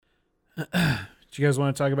Do you guys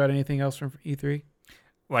want to talk about anything else from E3?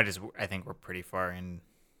 Well, I think we're pretty far into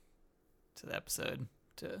the episode.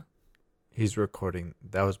 He's recording.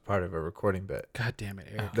 That was part of a recording bit. God damn it,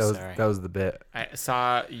 Eric. Sorry. That was the bit. I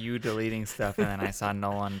saw you deleting stuff, and then I saw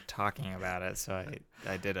Nolan talking about it, so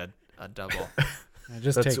I did a double.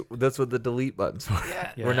 That's what the delete button's for.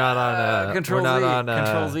 Yeah. We're not on. Control we're not Z. on.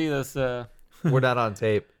 Control Z. This. We're not on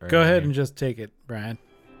tape. Go ahead and just take it, Brian.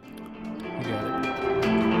 You got it.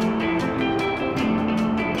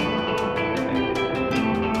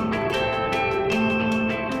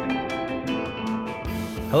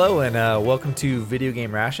 Hello and welcome to Video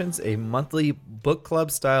Game Rations, a monthly book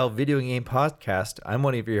club style video game podcast. I'm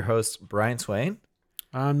one of your hosts, Brian Swain.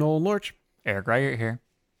 I'm Nolan Lorch. Eric Reichert here.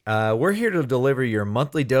 We're here to deliver your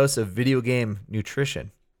monthly dose of video game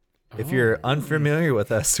nutrition. If you're unfamiliar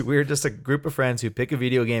with us, we're just a group of friends who pick a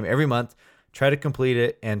video game every month, try to complete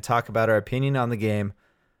it, and talk about our opinion on the game.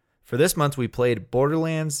 For this month, we played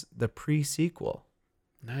Borderlands, the pre-sequel.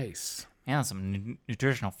 Nice. Yeah, some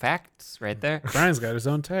nutritional facts right there. Brian's got his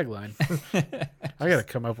own tagline. I got to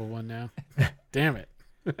come up with one now. Damn it.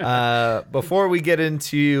 Before we get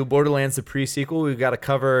into Borderlands, the pre-sequel, we've got to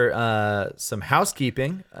cover some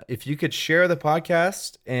housekeeping. If you could share the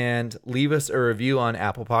podcast and leave us a review on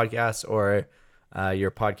Apple Podcasts or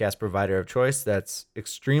your podcast provider of choice, that's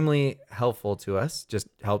extremely helpful to us. Just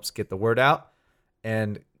helps get the word out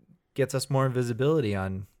and gets us more visibility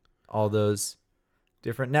on all those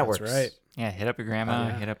different networks. That's right. Yeah, hit up your grandma,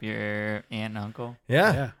 hit up your aunt and uncle.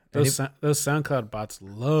 Yeah. Those SoundCloud bots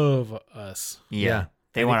love us. Yeah.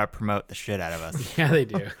 They want to promote the shit out of us. Yeah, they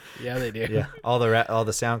do. Yeah, they do. Yeah. All the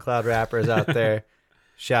SoundCloud rappers out there,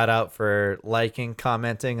 shout out for liking,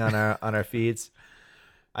 commenting on our feeds.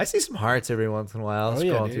 I see some hearts every once in a while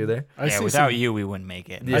scrolling through there. Without you, we wouldn't make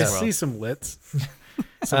it. I see some lits.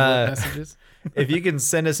 Some lit messages. If you can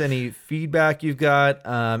send us any feedback you've got,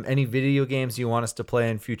 any video games you want us to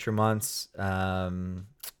play in future months,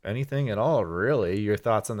 anything at all, really, your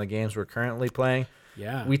thoughts on the games we're currently playing.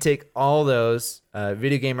 Yeah. We take all those,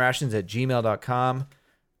 videogamerations@gmail.com,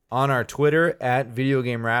 on our Twitter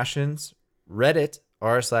 @videogamerations, Reddit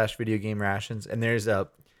r/videogamerations, and there's a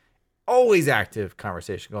always active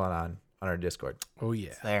conversation going on our Discord. Oh, yeah.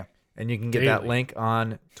 It's there. And you can get that link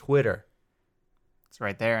on Twitter. It's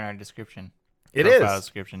right there in our description. It Profile is.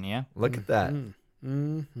 description, yeah. Look at that.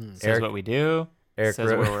 Mm-hmm. Says what we do. Says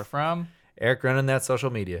where we're from. Eric running that social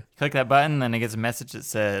media. Click that button, then it gets a message that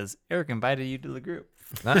says, Eric invited you to the group.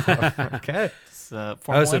 Okay. It's a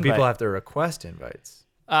formal so people invite. have to request invites.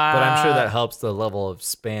 But I'm sure that helps the level of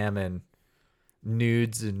spam and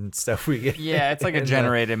nudes and stuff we get. Yeah, it's like a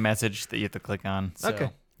generated message that you have to click on. So. Okay.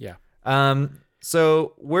 Yeah.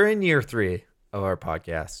 So we're in year 3 of our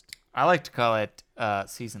podcast. I like to call it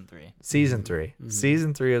season 3. Season 3. Mm-hmm.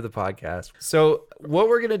 Season 3 of the podcast. So what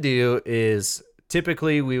we're going to do is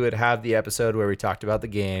typically we would have the episode where we talked about the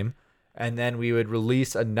game, and then we would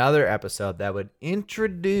release another episode that would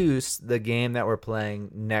introduce the game that we're playing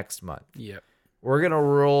next month. Yep. We're going to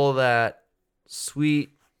roll that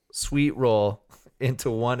sweet roll into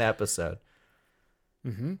one episode.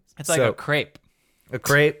 Mm-hmm. It's like a crepe. A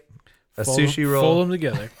crepe, a sushi roll, fold them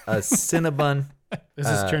together. a Cinnabon. This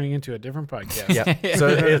is turning into a different podcast. Yeah. So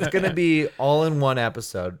it's going to be all in one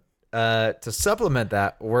episode. To supplement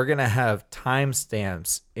that, we're going to have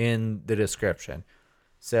timestamps in the description.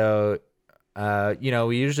 So,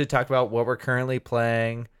 we usually talk about what we're currently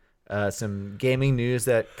playing, some gaming news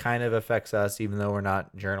that kind of affects us, even though we're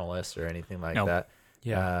not journalists or anything like that.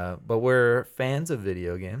 Yeah. But we're fans of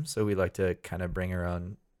video games, so we like to kind of bring our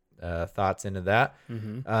own thoughts into that.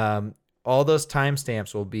 Mm-hmm. All those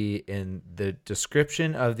timestamps will be in the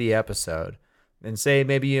description of the episode. And say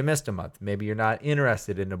maybe you missed a month. Maybe you're not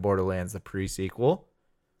interested in the Borderlands, the pre-sequel.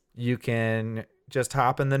 You can just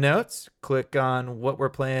hop in the notes, click on what we're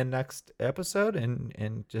playing next episode,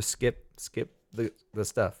 and just skip the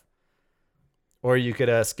stuff. Or you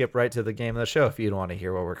could skip right to the game of the show if you don't want to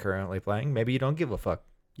hear what we're currently playing. Maybe you don't give a fuck.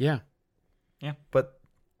 Yeah. Yeah. But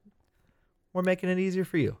we're making it easier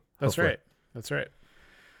for you. That's hopefully. right. That's right.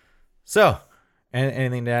 So,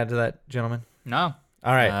 anything to add to that, gentlemen? No.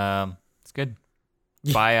 All right. It's good.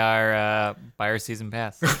 Buy our season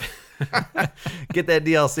pass. Get that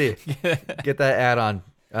DLC. Get that add-on.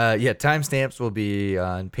 Timestamps will be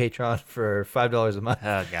on Patreon for $5 a month.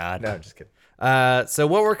 Oh, God. No, I'm just kidding. So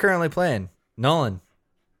what we're currently playing, Nolan,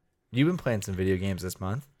 you've been playing some video games this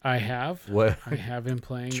month. I have. What? I have been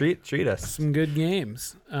playing Treat us. some good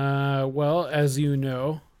games. Well, as you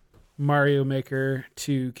know, Mario Maker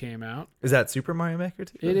 2 came out. Is that Super Mario Maker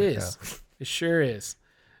 2? It is. It sure is.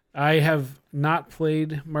 I have not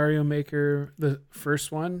played Mario Maker, the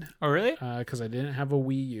first one, Oh, really? because I didn't have a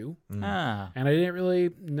Wii U, Ah. and I didn't really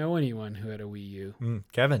know anyone who had a Wii U.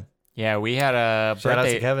 Kevin. Yeah, we had a Shout out to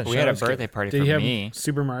birthday. Kevin. We Shout had a out to birthday party Did for you have me.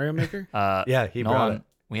 Super Mario Maker? Yeah, he brought Nolan, it.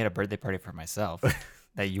 we had a birthday party for myself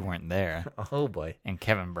that you weren't there, Oh boy, and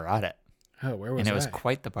Kevin brought it, Oh, where was and it was I?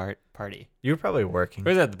 quite the party. you were probably working. It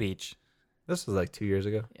was at the beach. This was like 2 years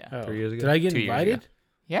ago. Yeah. Oh, 3 years ago. Did I get 2 years ago. invited?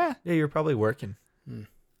 Yeah. Yeah, you were probably working. Hmm.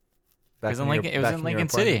 Back was in when you Lincoln- were- it was back in when you were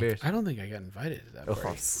Lincoln pouring the City. beers. I don't think I got invited to that Oh,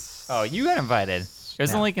 party. Oh, you got invited. It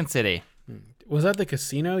was in Yeah. Lincoln City. Was that the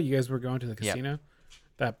casino? You guys were going to the Yeah. casino?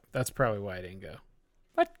 That's probably why I didn't go.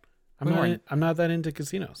 What? I'm We not. weren't- I'm not that into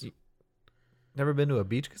casinos. Never been to a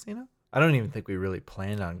beach casino? I don't even think we really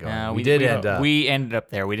planned on going. No, we did end up. We ended up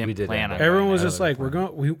there. We didn't We did plan end on. up. Everyone going was there. just like, "We're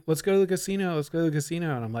going. Let's go to the casino. Let's go to the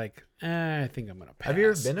casino." And I'm like, I think I'm gonna pass. Have you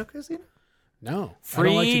ever been to a casino? No. Free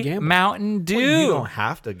I don't like to gamble. Mountain Dew. Well, you don't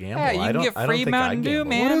have to gamble. Yeah, you I can don't, get I don't free think Mountain I Dew, gamble.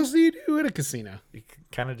 man. What else do you do at a casino? You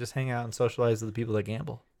kind of just hang out and socialize with the people that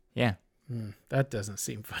gamble. Yeah. That doesn't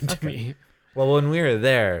seem fun to me. Well, when we were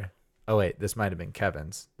there, oh wait, this might have been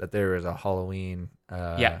Kevin's. That there was a Halloween.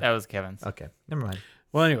 Yeah, that was Kevin's. Okay, never mind.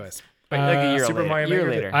 Well, anyways, But like a year Super later. Mario year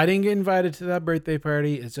Maker later. I didn't get invited to that birthday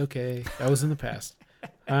party. It's okay. That was in the past.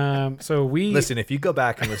 So we Listen, if you go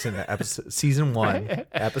back and listen to episode season 1,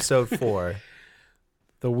 episode 4,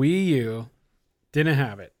 the Wii U didn't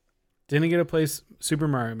have it. Didn't get to play Super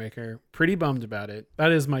Mario Maker. Pretty bummed about it.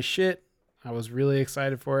 That is my shit. I was really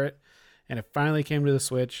excited for it. And it finally came to the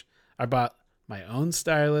Switch. I bought my own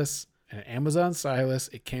stylus, an Amazon stylus.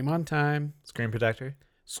 It came on time. screen protector.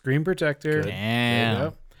 Screen protector. Good. There you Damn.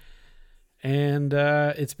 go. And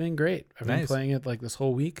it's been great. I've been Nice. playing it like this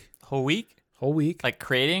whole week. Whole week? Whole week. Like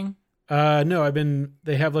creating? No,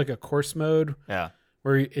 they have like a course mode Yeah.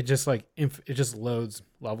 where it just like it just loads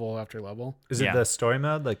level after level. Is Yeah. it the story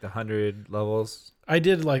mode, like the 100 levels? I've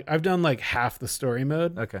done like half the story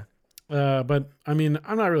mode. Okay. But I mean,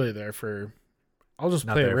 I'm not really there for. I'll just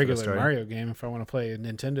Not play there a for the regular story. Mario game if I want to play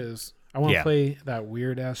Nintendo's. I want to Yeah. play that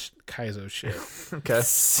weird ass Kaizo shit, Okay.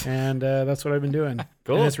 and that's what I've been doing.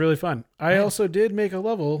 Cool. And it's really fun. I also did make a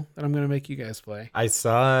level that I'm going to make you guys play. I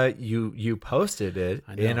saw you posted it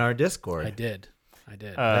I know. in our Discord. I did.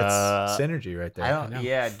 That's Uh, synergy right there. I don't. know.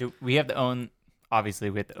 Yeah. Do we have to own? Obviously,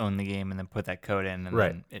 we have to own the game and then put that code in, and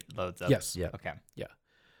Right. then it loads up. Yes. Yeah. Okay. Yeah.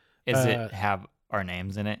 Is it have our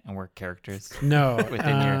names in it and we're characters No.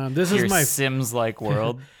 within your this your is my Sims-like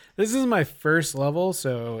world? this is my first level,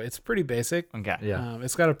 so it's pretty basic. Okay. Yeah.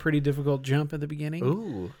 It's got a pretty difficult jump at the beginning.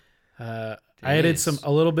 Ooh. I added Jeez.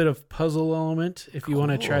 a little bit of puzzle element if you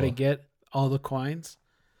want to try to Cool. get all the coins.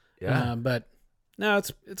 Yeah. But no,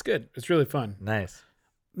 it's good. It's really fun. Nice.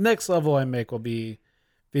 Next level I make will be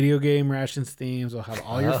video game rations themes. I'll have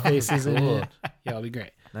all your Oh, faces in cool. it. Yeah, it'll be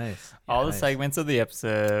great. Nice. All the Nice. segments of the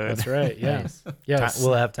episode. That's right. Yeah. Nice. Yes.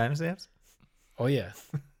 Will it have timestamps? Oh yeah.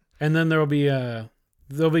 And then there'll be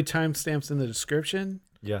timestamps in the description,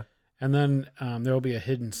 Yeah. and then there will be a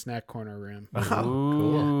hidden snack corner room. Oh, cool.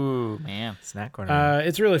 Ooh, man. Snack corner.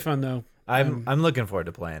 It's really fun though. I'm looking forward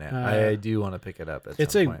to playing it. I do want to pick it up at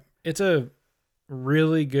It's some a point. it's a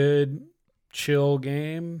really good chill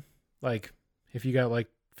game. Like if you got like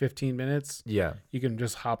 15 minutes, Yeah. you can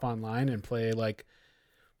just hop online and play like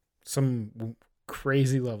some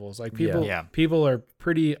crazy levels. Like people Yeah. people are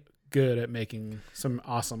pretty good at making some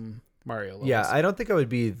awesome Mario levels. Yeah, I don't think I would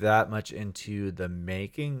be that much into the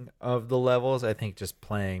making of the levels. I think just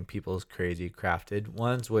playing people's crazy crafted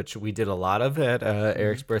ones, which we did a lot of at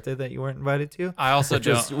Eric's birthday that you weren't invited to, I also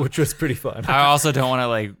which was pretty fun. I also don't want to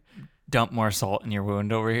like dump more salt in your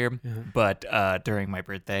wound over here, Yeah. but during my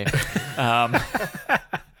birthday, um,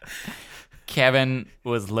 Kevin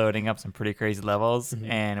was loading up some pretty crazy levels,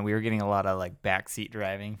 and we were getting a lot of like backseat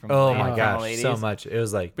driving from Oh from my the gosh, ladies, so much. It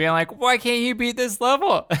was like being like, "Why can't you beat this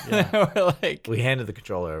level?" We're like, we handed the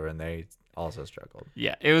controller over and they also struggled.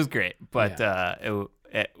 yeah, it was great, but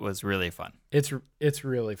it was really fun. It's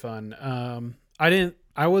really fun.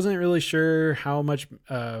 I wasn't really sure how much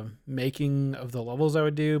making of the levels I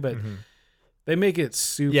would do, but they make it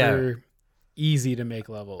super easy to make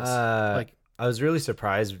levels. Like I was really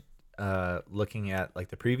surprised looking at like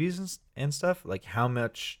the previews and stuff, like how many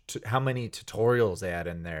tutorials they had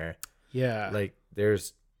in there. yeah, Like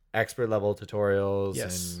there's expert level tutorials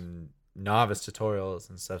Yes. and novice tutorials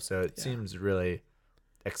and stuff, so it Yeah. seems really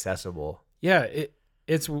accessible. yeah,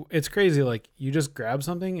 it's crazy. Like you just grab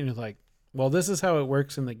something and you're like, well, this is how it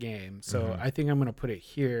works in the game. So Mhm. I think I'm gonna put it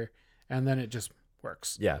here, and then it just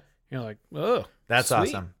works. Yeah, You're like, oh, that's sweet.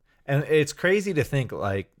 awesome. And it's crazy to think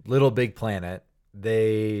like Little Big Planet,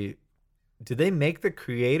 they do they make the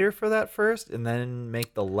creator for that first and then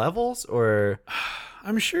make the levels, or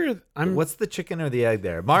I'm sure. what's the chicken or the egg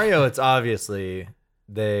there? Mario, it's obviously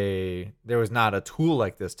there was not a tool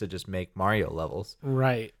like this to just make Mario levels.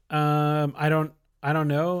 right. I don't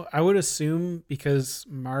know. I would assume because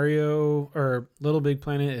Mario or Little Big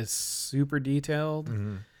Planet is super detailed,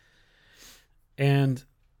 Mm-hmm. and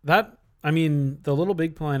that I mean the Little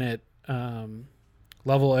Big Planet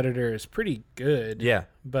level editor is pretty good. Yeah,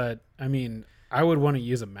 But I mean, I would want to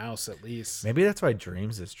use a mouse at least. maybe that's why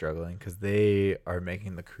Dreams is struggling, because they are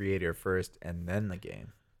making the creator first and then the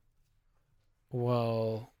game.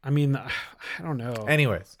 Well, I mean, I don't know.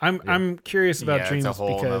 Anyways, I'm curious about Yeah, Dreams it's a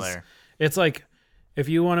whole because nother- it's like if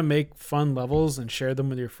you want to make fun levels and share them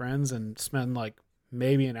with your friends and spend like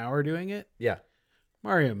maybe an hour doing it, yeah.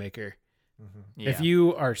 Mario Maker. Yeah. If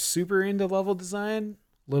you are super into level design,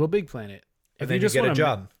 Little Big Planet. And then you get a wanna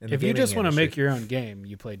job in the if you gaming just want to industry. make your own game,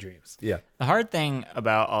 you play Dreams. Yeah. The hard thing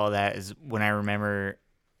about all that is when I remember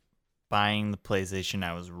buying the PlayStation,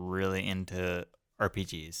 I was really into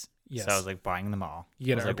RPGs. Yes. So I was like buying them all. You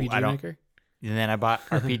get I an was like, RPG I don't- Maker. And then I bought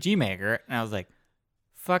RPG Maker, and I was like,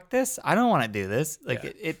 fuck this. I don't want to do this. Like,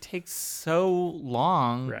 Yeah. it takes so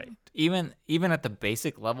long. Right. Even at the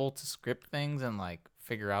basic level to script things and, like,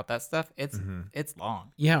 figure out that stuff, it's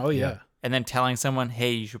long. Yeah. Oh yeah. Yeah. And then telling someone,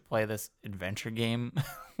 hey, you should play this adventure game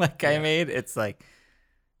like I made, it's like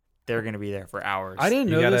they're going to be there for hours. I didn't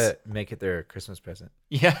You know gotta this. make it their Christmas present.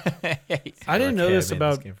 Yeah. I didn't know Okay, I this made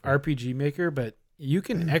about this game for you. RPG Maker, but you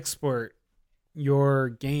can export your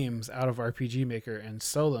games out of RPG Maker and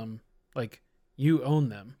sell them. Like you own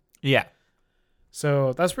them. Yeah.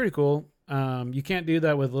 So that's pretty cool. You can't do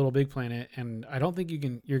that with Little Big Planet, and I don't think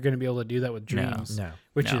you're going to be able to do that with No. Dreams, No.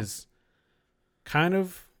 which No. is kind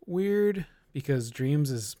of weird because Dreams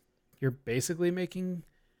is you're basically making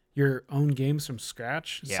your own games from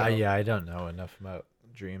scratch. Yeah. So, I don't know enough about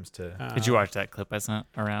Dreams to. Did you watch that clip I sent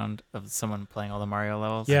around of someone playing all the Mario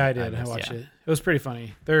levels? Yeah, I did. I missed watched it. it. It was pretty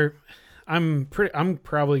funny. I'm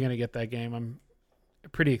probably gonna get that game. I'm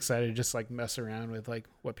pretty excited to just like mess around with like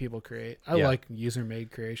what people create. I Yeah. like user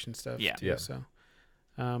made creation stuff. Yeah. Too, Yeah. So,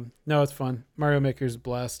 no, it's fun. Mario Maker's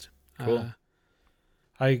blessed. Cool.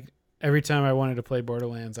 Every time I wanted to play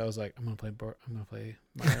Borderlands, I was like, I'm gonna play Mario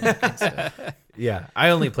Maker instead. Yeah, I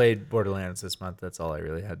only played Borderlands this month. That's all I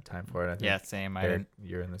really had time for it. I think. Yeah, same. I Eric, didn't.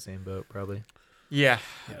 you're in the same boat, probably. Yeah.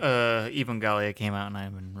 Evangelia came out, and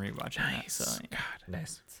I've been rewatching that. So, yeah,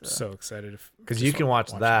 Nice. it's, So excited Because you can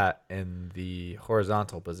watch that in the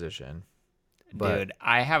horizontal position. But dude,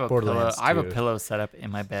 I have a pillow. Borderlands I have a 2. pillow set up in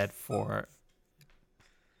my bed for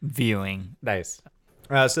viewing. nice.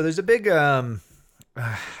 So there's a big, I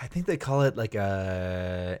think they call it like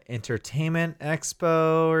a entertainment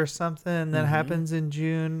expo or something that happens in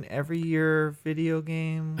June every year, video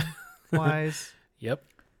game wise. Yep.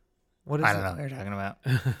 What is I it? don't know what you're talking about.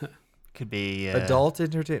 Could be Adult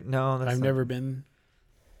entertainment? No, that's I've not- never been.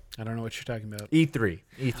 I don't know what you're talking about. E3.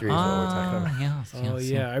 E3 is what we're talking about. Yes, Oh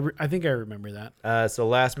yeah, I think I remember that. So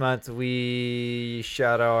last month we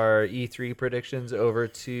shot our E3 predictions over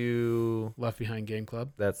to. Left Behind Game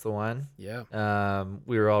Club. That's the one. Yeah.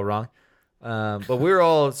 We were all wrong. But we were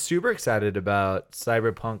all super excited about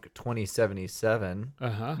Cyberpunk 2077. Uh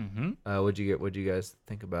huh. Mm-hmm. What'd you guys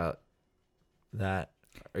think about that?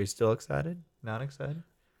 Are you still excited? Not excited?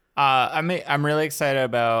 I'm really excited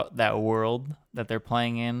about that world that they're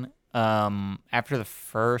playing in. After the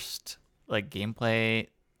first like gameplay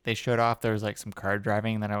they showed off, there was like some car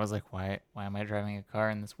driving that I was like, why am I driving a car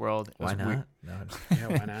in this world? It Why was not? weird. No. Yeah.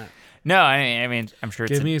 Why not? No, I mean, I'm sure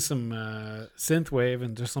it's Give me some synthwave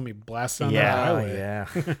and just let me blast on Yeah. the Oh, highway.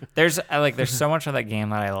 yeah. there's so much of that game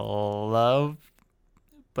that I love,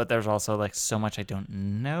 but there's also like so much I don't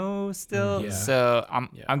know still. Yeah. So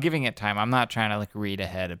Yeah. I'm giving it time. I'm not trying to like read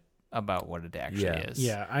ahead about what it actually Yeah. is.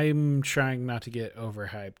 Yeah, I'm trying not to get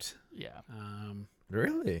overhyped. Yeah.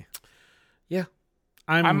 Really?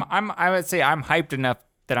 I would say I'm hyped enough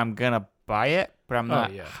that I'm gonna buy it, but I'm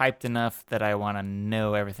not yeah. hyped enough that I want to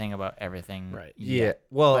know everything about everything. Right. Yeah. yet.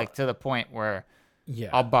 Well, Like to the point where yeah.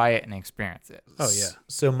 I'll buy it and experience it. Oh yeah.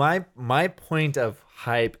 So my point of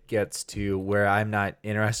hype gets to where I'm not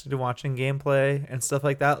interested in watching gameplay and stuff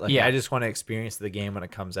like that. Like Yeah. I just want to experience the game when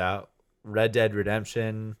it comes out. Red Dead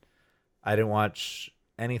Redemption, I didn't watch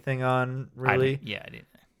anything on really. I did.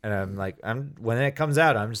 And I'm like, when it comes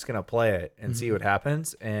out, I'm just gonna play it and Mm-hmm. see what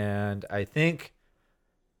happens. And I think,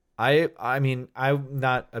 I mean, I'm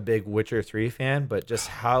not a big Witcher 3 fan, but just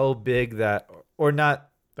how big that, or not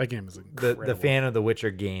That game is the incredible. fan of the Witcher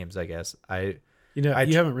games, I guess. You I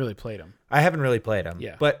haven't really played them. I haven't really played them.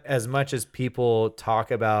 Yeah. But as much as people talk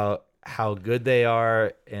about how good they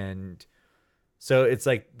are and So it's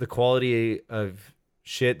like the quality of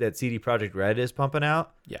shit that CD Projekt Red is pumping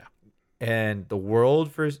out, Yeah. and the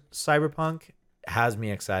world for Cyberpunk has me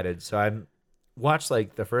excited. So I'm watched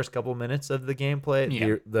like the first couple minutes of the gameplay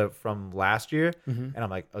Yeah. the from last year, Mhm. and I'm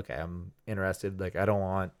like, okay, I'm interested. Like I don't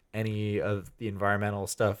want any of the environmental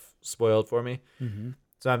stuff spoiled for me. Mhm.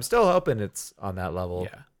 So I'm still hoping it's on that level.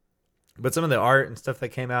 Yeah. But some of the art and stuff that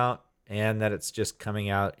came out, and that it's just coming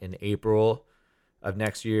out in April of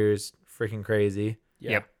next year is freaking crazy.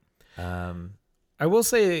 Yeah. Yep. I will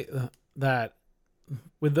say that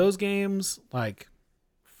with those games like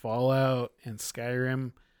Fallout and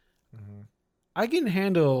Skyrim, I can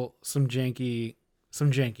handle some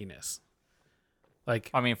jankiness.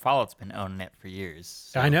 Like I mean, Fallout's been owning it for years.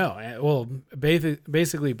 So. I know. Well,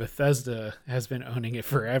 basically Bethesda has been owning it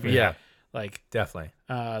forever. Yeah, Like definitely.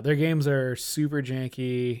 their games are super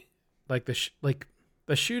janky. Like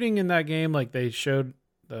the shooting in that game, like they showed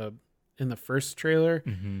in the first trailer,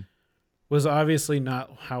 Mm-hmm. was obviously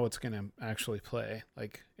not how it's gonna actually play.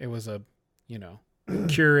 Like it was a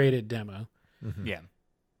curated demo. Yeah.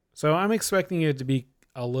 So I'm expecting it to be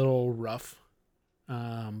a little rough,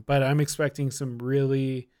 but I'm expecting some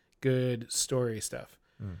really good story stuff.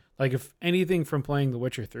 Like if anything from playing The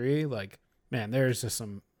Witcher 3, like man, there's just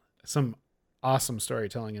some awesome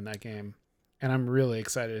storytelling in that game, and I'm really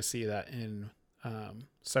excited to see that in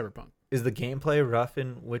Cyberpunk. Is the gameplay rough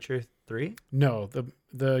in Witcher 3? No,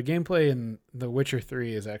 the gameplay in The Witcher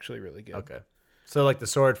 3 is actually really good. Okay. So like the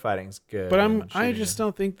sword fighting's good. But and I shooting just is-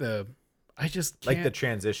 don't think I just like the can't-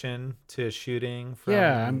 transition to shooting from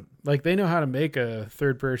I'm like they know how to make a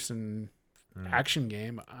third person Mm. action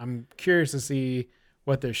game. I'm curious to see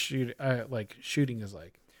what their shooting is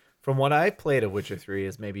like. From what I played of Witcher 3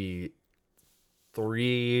 is maybe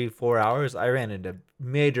 3-4 hours. I ran into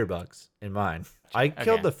major bugs in mine. I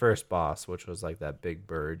killed Okay. the first boss, which was like that big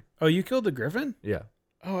bird. Oh, you killed the griffin? Yeah.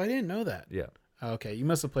 Oh, I didn't know that. Yeah. Oh, okay, you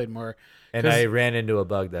must have played more. And 'Cause- I ran into a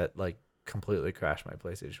bug that like completely crashed my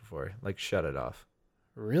PlayStation 4. Like shut it off.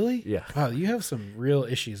 Really? Yeah. Wow, you have some real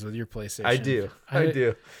issues with your PlayStation. I do. I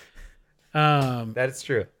do. That's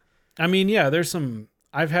true. I mean, yeah,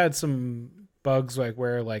 I've had some bugs like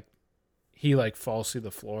where like he like falls through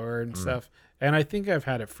the floor and stuff. And I think I've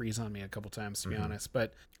had it freeze on me a couple times to be honest,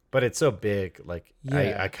 but But it's so big. Like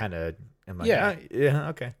Yeah. I kind of am like, Yeah. yeah,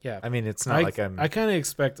 okay. yeah. I mean, it's not like I'm. I kind of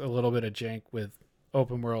expect a little bit of jank with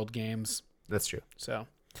open world games. That's true. So,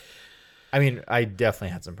 I mean, I definitely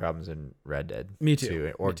had some problems in Red Dead. Me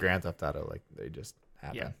too. Or Me too. Grand Theft Auto. Like they just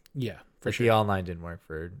happen. yeah, for Like sure. the online didn't work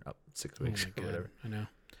for 6 Oh weeks my or God, whatever. I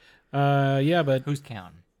know. Yeah, but Who's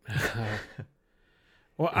counting?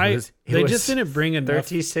 well, It they was just didn't bring enough.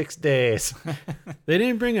 36 days. They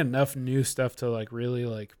didn't bring enough new stuff to like really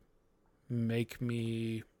like make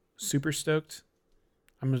me super stoked.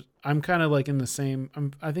 I'm kind of like in the same.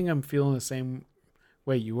 I think I'm feeling the same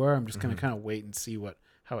way you are. I'm just gonna kind of wait and see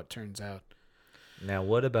how it turns out. Now,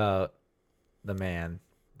 what about the man,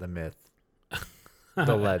 the myth,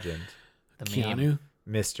 the legend, The Keanu,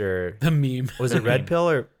 Mr. the meme. Was it red pill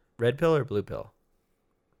or blue pill?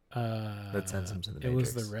 That sends him to the It was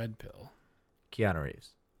Matrix. the red pill. Keanu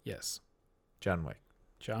Reeves, Yes, John Wick.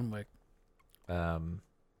 John Wick.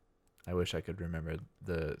 I wish I could remember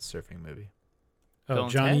the surfing movie. Oh, Bill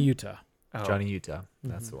and Johnny Ted? Utah. Oh, Johnny Utah.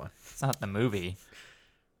 That's the one. It's not the movie.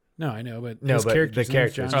 No, I know, but No, his but character's the name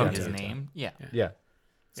is character is Oh, Johnny Johnny his Utah. name? Yeah. Yeah.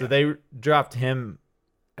 So Yeah. they dropped him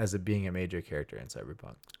as being a major character in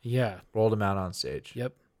Cyberpunk. Yeah. Rolled him out on stage.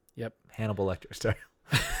 Yep. Hannibal Lecter style.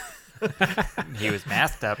 He was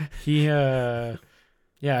masked up. He. Yeah.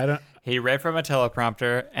 I don't. He read from a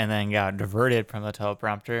teleprompter and then got diverted from the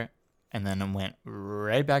teleprompter and then went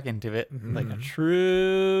right back into it like a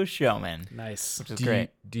true showman, Nice. which is Do great.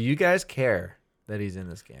 do you guys care that he's in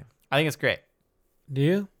this game? I think it's great. Do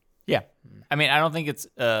you? Yeah. I mean, I don't think it's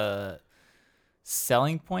a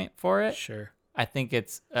selling point for it. Sure. I think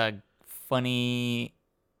it's a funny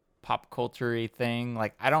pop culture-y thing.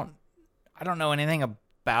 Like I don't know anything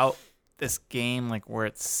about this game, like where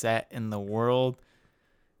it's set in the world.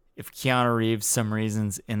 If Keanu Reeves some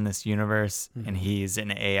reasons in this universe and he's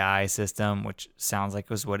an AI system, which sounds like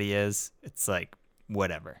was what he is, it's like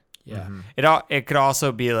whatever. Yeah. It could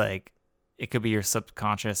also be like it could be your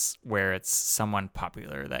subconscious where it's someone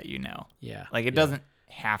popular that you know. Yeah. Like it doesn't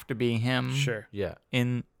have to be him Sure. Yeah.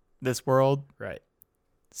 in this world. Right.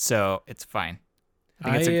 So it's fine.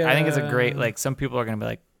 I think it's a great, like, some people are going to be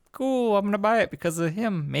like, cool, I'm going to buy it because of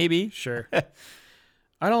him, maybe. Sure.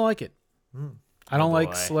 I don't like it. Mm. I don't like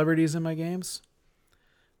boy. celebrities in my games.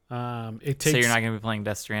 It takes. So you're not going to be playing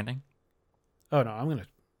Death Stranding? Oh no, I'm gonna.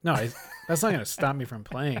 No, that's not gonna stop me from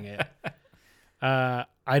playing it. I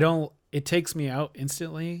don't it takes me out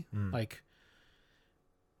instantly. Mm. Like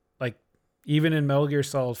even in Metal Gear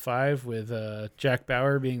Solid 5 with Jack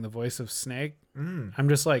Bauer being the voice of Snake, I'm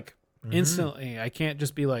just like instantly. I can't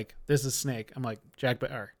just be like, this is Snake. I'm like Jack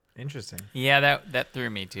Bauer. Interesting. Yeah, that threw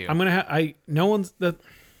me too. I'm gonna no one's the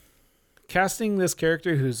casting this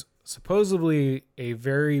character who's supposedly a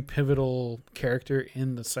very pivotal character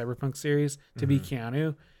in the Cyberpunk series to be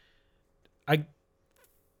Keanu.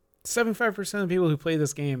 75% of people who play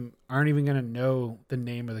this game aren't even gonna know the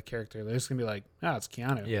name of the character. They're just gonna be like, "Oh, it's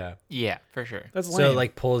Keanu." Yeah. Yeah, for sure. That's lame. So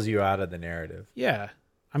like pulls you out of the narrative. yeah.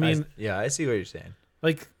 I mean, I see what you're saying.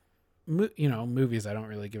 like, movies. I don't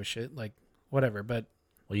really give a shit. Like, whatever. But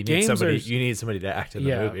Well, you need Games somebody. are- You need somebody to act in the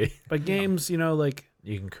yeah, movie. but games, like,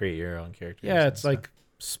 You can create your own character. yeah, it's like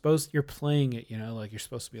you're playing it. Like you're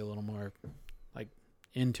supposed to be a little more like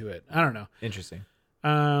into it. I don't know. interesting.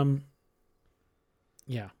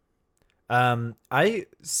 Yeah. I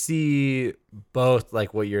see both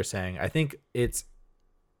like what you're saying. I think it's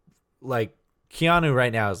like Keanu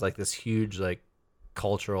right now is like this huge like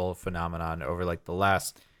cultural phenomenon over like the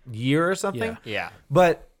last year or something. Yeah. Yeah.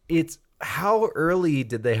 But it's how early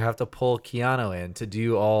did they have to pull Keanu in to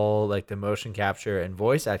do all like the motion capture and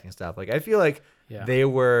voice acting stuff? Like I feel like Yeah. they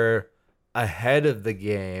were ahead of the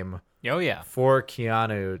game Oh yeah. for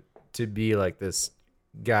Keanu to be like this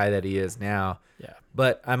guy that he is now. Yeah.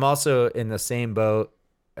 But I'm also in the same boat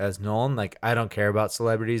as Nolan. Like I don't care about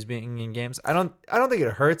celebrities being in games. I don't think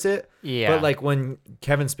it hurts it. Yeah. But like when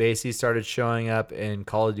Kevin Spacey started showing up in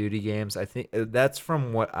Call of Duty games, I think that's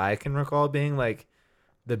from what I can recall being like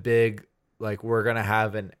the big like we're gonna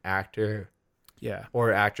have an actor Yeah.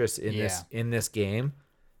 or actress in Yeah. this game.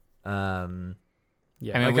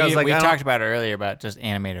 Yeah. I mean, like, I was like, we I don't- talked about it earlier about just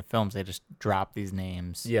animated films. They just drop these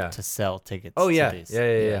names Yeah. to sell tickets. Oh yeah, to these,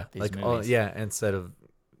 yeah. these Like movies. instead of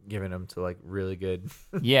giving them to like really good.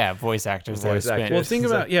 Yeah, voice actors. Voice that are actors. Well,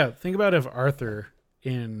 It's think about if Arthur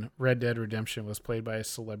in Red Dead Redemption was played by a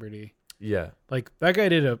celebrity. Yeah, Like that guy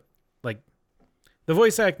did the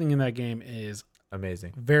voice acting in that game is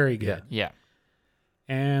amazing. very good. Yeah. Yeah.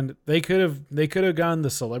 And they could have gone the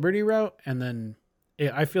celebrity route, and then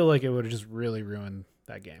I feel like it would have just really ruined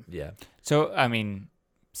that game. Yeah. So I mean,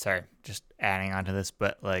 sorry, just adding on to this,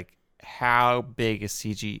 but like, how big is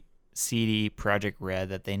CD Projekt Red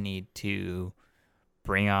that they need to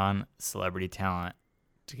bring on celebrity talent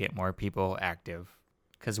to get more people active?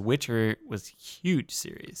 Because Witcher was a huge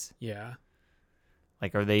series. Yeah.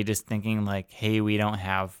 Like, are they just thinking like, hey, we don't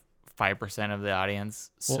have 5% of the audience,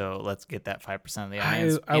 so let's get that 5% of the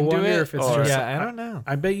audience I into wonder it? if it's or- just- Yeah, I don't know.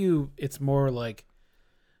 I bet you it's more like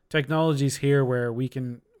technology's here where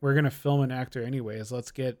we're gonna film an actor anyways. Let's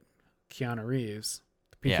get Keanu Reeves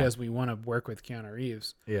because we want to work with Keanu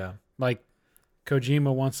Reeves. Yeah. Like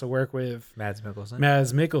Kojima wants to work with Mads Mikkelsen.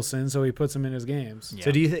 Mads Mikkelsen, so he puts him in his games. Yeah.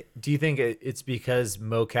 So do you think it's because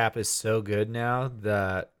mocap is so good now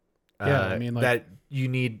that Yeah, I mean, like- that you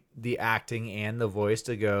need the acting and the voice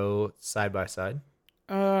to go side by side?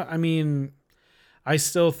 I mean, I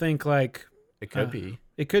still think like It could be.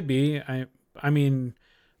 it could be. I mean,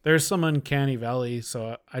 there's some uncanny valley,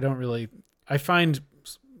 so I find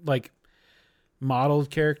like modeled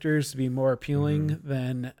characters to be more appealing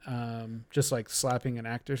than just like slapping an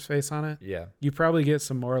actor's face on it. Yeah. You probably get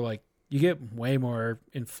some more like you get way more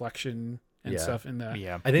inflection and Yeah. stuff in the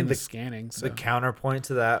Yeah. I in think the the scanning. So the counterpoint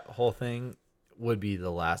to that whole thing would be The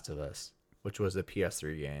Last of Us, which was a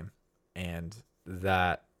PS3 game, and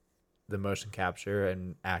that the motion capture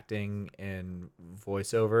and acting and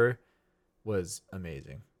voiceover was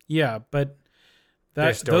amazing. yeah, but Their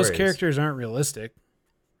those stories. characters aren't realistic.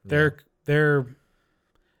 They're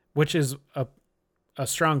which is a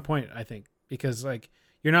strong point, I think, because like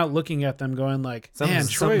you're not looking at them going like, man,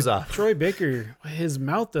 Something's off." Troy Baker, his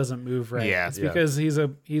mouth doesn't move right. Yeah. It's Yeah. because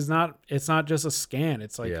it's not just a scan.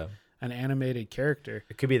 It's like Yeah. an animated character.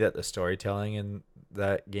 It could be that the storytelling in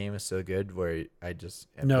that game is so good where I just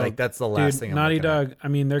No, like that's the last Dude, thing I'm Naughty looking at. Dog, I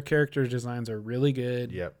mean, their character designs are really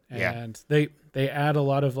good. Yep. Yeah. And they add a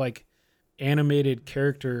lot of like animated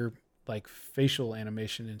character, like facial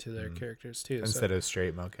animation into their characters too. Instead So, of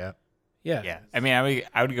straight mocap. yeah. Yeah. I mean,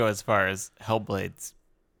 I would go as far as Hellblade's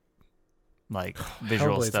like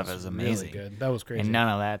visual Hellblade stuff was is amazing. Really good. That was crazy. And none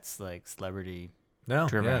of that's like celebrity. No,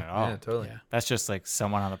 Driven yeah, at all. Yeah, totally. Yeah. That's just like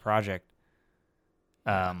someone on the project.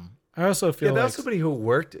 I also feel Yeah, that like was somebody who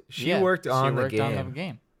worked. She Yeah, worked on she worked the on game. the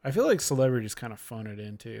game. I feel like celebrities kind of phone it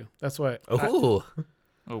in too. That's why. Oh,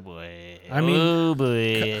 Oh boy. I mean, oh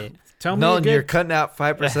boy. Tell me no, a you're good. cutting out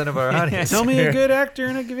 5% of our audience. Tell me a here. good actor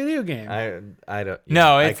in a video game. I don't.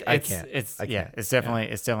 No, I it's can't. I yeah, can't. it's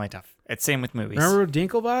definitely tough. It's same with movies. Remember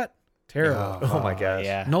Dinklebot? Terrible. Oh my gosh.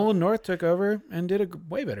 Yeah. Nolan North took over and did a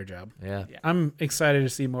way better job. Yeah. I'm excited to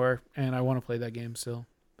see more, and I want to play that game still.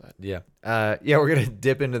 Yeah. We're going to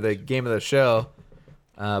dip into the game of the show.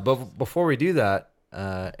 But before we do that,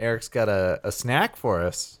 Eric's got a snack for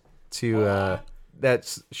us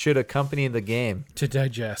that should accompany the game To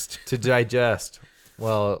digest. to digest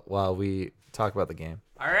while we talk about the game.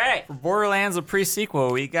 All right. For Borderlands, a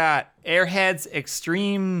pre-sequel, we got Airhead's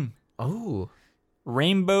Extreme Oh,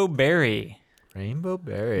 Rainbow Berry. Rainbow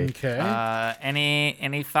Berry. Okay.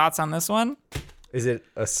 Any thoughts on this one? Is it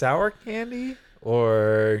a sour candy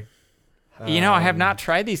or? I have not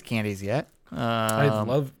tried these candies yet. I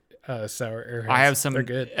love sour airheads. I have some. They're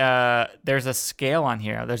good. There's a scale on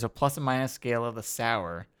here. There's a plus and minus scale of the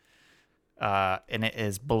sour, and it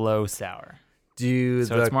is below sour. Do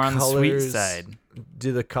So the it's more on the sweet colors- side.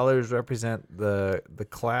 Do the colors represent the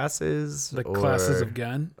classes? The classes of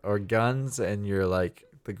gun. or guns, and you're like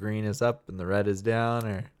the green is up and the red is down,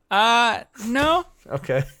 or No,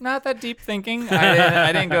 okay. not that deep thinking.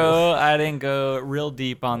 I didn't go real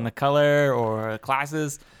deep on the color or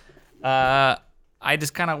classes. I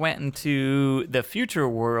just kind of went into the future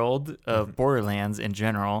world of Borderlands in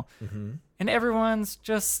general, and everyone's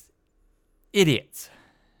just idiots.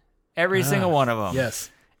 Every single one of them. Yes.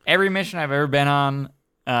 Every mission I've ever been on,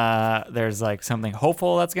 there's like something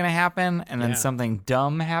hopeful that's gonna happen, and then Yeah. something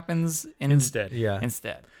dumb happens Instead. Yeah.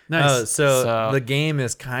 Instead. Nice. Oh, so So- the game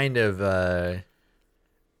is kind of an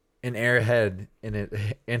airhead in of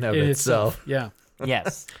In itself. Yeah.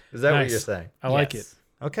 Yes. Is that what Nice. you're saying? I like it. Yes.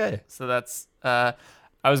 Okay. So that's I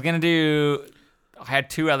was gonna do. I had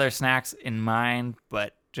two other snacks in mind,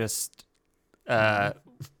 but just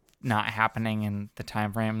not happening in the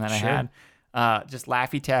time frame that Sure. I had. Just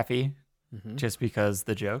Laffy Taffy, just because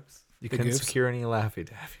the jokes. You The couldn't goofs? secure any Laffy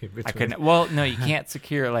Taffy. I couldn't. Well, no, you can't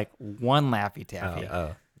secure like one Laffy Taffy.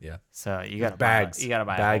 Oh, yeah. So you got Bags. You got to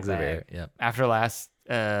buy bags a of whole air. bag. Yeah. After last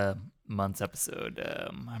month's episode,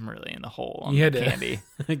 I'm really in the hole on You had the to- candy.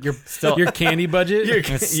 your candy budget.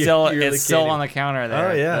 It's still you're the it's still candy. on the counter there.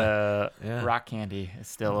 Oh, yeah. Yeah. Rock candy is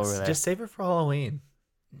still over there. Just save it for Halloween.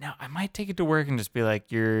 No, I might take it to work and just be like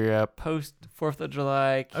your post 4th of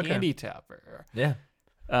July Okay. candy topper. Yeah.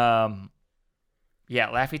 Yeah,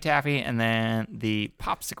 Laffy Taffy, and then the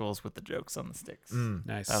popsicles with the jokes on the sticks.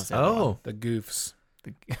 Nice. That was the other one. Oh, The goofs.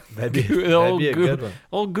 that'd be, The that'd old be a goof- good one.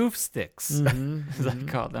 Old goof sticks, Mhm, as I mhm.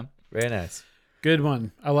 call them. Very nice. Good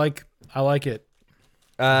one. I like it.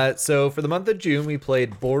 So for the month of June, we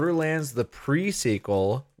played Borderlands the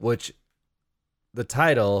pre-sequel, which the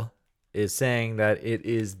title is saying that it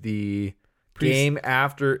is the game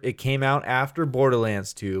after it came out after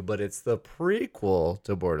Borderlands 2, but it's the prequel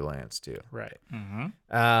to Borderlands 2. Right.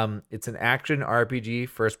 Mm-hmm. It's an action RPG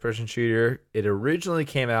first-person shooter. It originally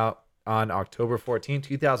came out on October 14,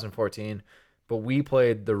 2014, but we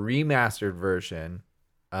played the remastered version,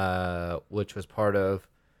 which was part of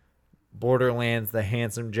Borderlands the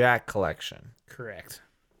Handsome Jack collection. Correct.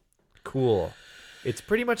 Cool. It's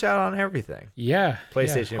pretty much out on everything. Yeah.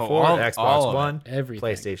 PlayStation Oh, 4, all Xbox of One, Yeah. Everything.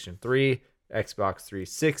 PlayStation 3, Xbox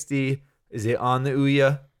 360. Is it on the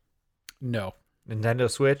Ouya? No.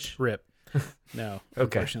 Nintendo Switch? Rip. No.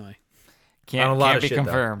 Okay. Unfortunately. Can't, On a lot can't of be shit, though.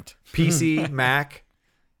 confirmed. PC, Mac,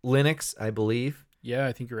 Linux, I believe. Yeah,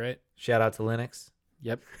 I think you're right. Shout out to Linux.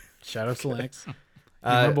 Yep. Shout out to Linux. You're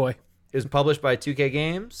Uh, my boy. It was published by 2K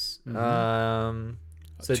Games.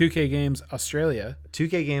 So 2K Games Australia.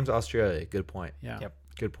 2K Games Australia. Good point. Yeah. Yep.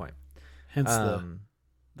 Good point. Hence Um,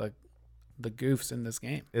 the goofs in this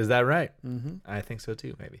game. is that right? Mm-hmm. I think so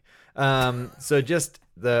too, maybe. So just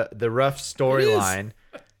the rough storyline.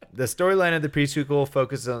 The storyline of the prequel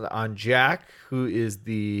focuses on Jack, who is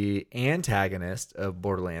the antagonist of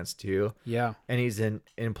Borderlands 2, Yeah. and he's an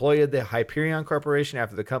employee of the Hyperion Corporation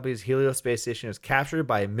after the company's Helios space station was captured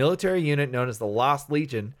by a military unit known as the Lost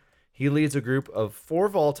Legion. He leads a group of 4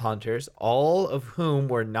 Vault Hunters, all of whom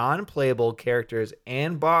were non-playable characters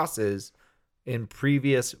and bosses in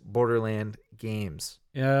previous Borderland games.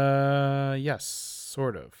 Yes,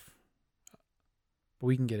 sort of. But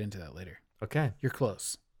we can get into that later. Okay. You're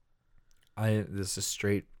close. This is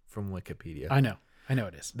straight from Wikipedia. I know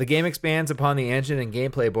it is. The game expands upon the engine and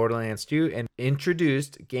gameplay of Borderlands 2 and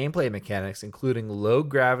introduced gameplay mechanics including low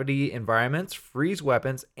gravity environments, freeze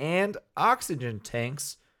weapons, and oxygen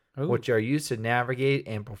tanks, Ooh. which are used to navigate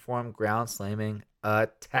and perform ground slamming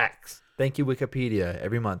attacks. Thank you, Wikipedia.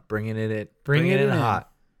 Every month, bringing it in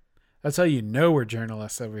hot. That's how you know we're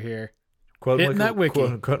journalists over here. Quote Hitting that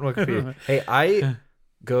wiki. Quote Wikipedia. Hey, I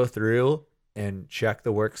go through and check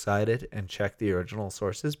the works cited and check the original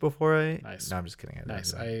sources before I. Nice. No, I'm just kidding.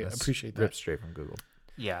 Nice. That's I appreciate ripped that. straight from Google.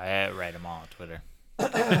 Yeah, I write them all on Twitter.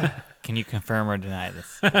 Can you confirm or deny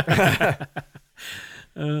this?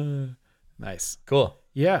 Nice. Cool.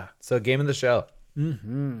 Yeah. So game of the show,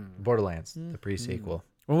 Mm-hmm. Borderlands, the pre-sequel.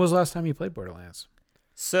 When was the last time you played Borderlands?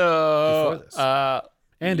 So, Before this.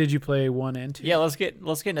 And did you play 1 and 2? yeah, let's get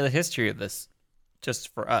into the history of this, just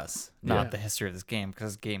for us, not Yeah. the history of this game,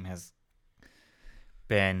 because this game has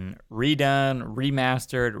been redone,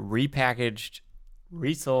 remastered, repackaged,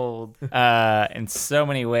 resold in so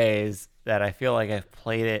many ways that I feel like I've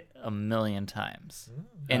played it a million times,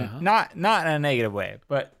 and Uh-huh. not in a negative way,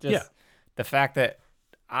 but just Yeah. the fact that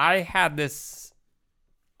I had this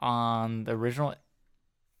on the original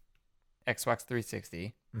Xbox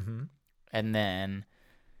 360, Mm-hmm. and then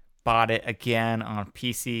bought it again on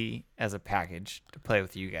PC as a package to play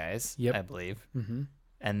with you guys, Yep. I believe. Mm-hmm.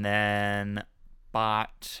 And then I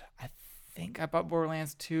think I bought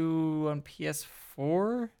Borderlands 2 on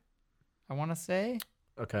PS4, I want to say.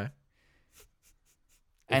 Okay. If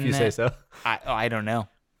And you say then- so. I don't know.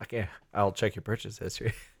 Okay. I'll check your purchase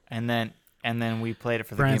history. And then we played it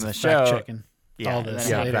for the Brian's game of the fact show. checking Yeah, all and this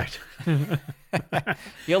then- later.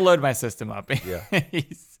 He'll load my system up. Yeah.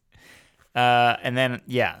 And then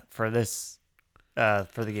for this for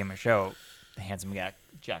the game of show, the Handsome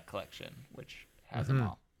Jack collection, which has them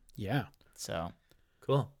all. Yeah. So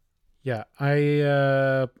Cool. Yeah.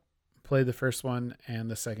 I played the first one and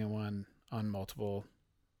the second one on multiple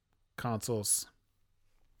consoles.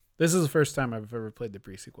 This is the first time I've ever played the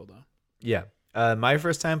pre-sequel, though. Yeah. My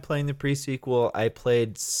first time playing the pre-sequel, I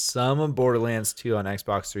played some of Borderlands 2 on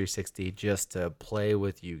Xbox 360 just to play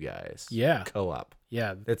with you guys. Yeah. Co-op.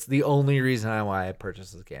 Yeah. That's the only reason why I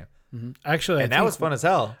purchased this game. Mhm. Actually, And that was fun as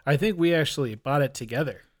hell. I think we actually bought it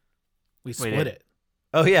together. We split did? it.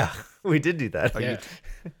 Oh yeah, we did do that. Yeah.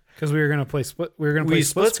 Because we were gonna play split. We were gonna play We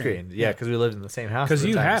split screen. Yeah, because we lived in the same house. 'Cause at the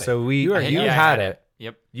you time. had it. So we You you, are- Yeah, I had it.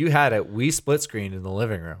 Yep. You had it. We split screened in the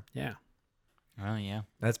living room. Yeah. Oh yeah.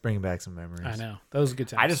 That's bringing back some memories. I know. That was a good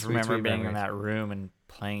time. I just Sweet, remember sweet being in memories. that room and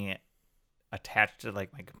playing it attached to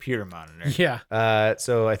like my computer monitor. Yeah.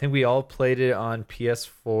 So I think we all played it on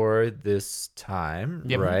PS4 this time,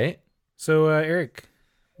 Yep. right? So Eric,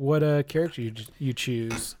 what character you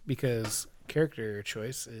choose? Because character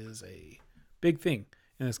choice is a big thing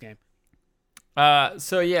in this game.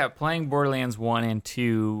 So yeah, playing Borderlands 1 and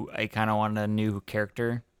 2, I kind of wanted a new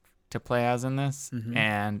character to play as in this,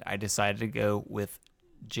 and I decided to go with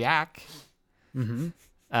Jack. Mm-hmm.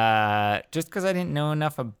 Just because I didn't know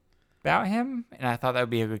enough about him, and I thought that would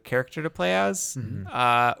be a good character to play as.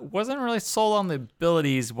 Wasn't really sold on the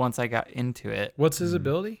abilities once I got into it. What's his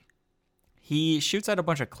ability? He shoots out a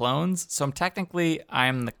bunch of clones, so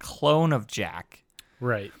I'm the clone of Jack.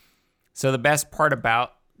 Right. So the best part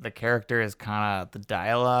about the character is kind of the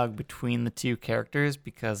dialogue between the two characters,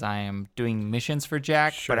 because I am doing missions for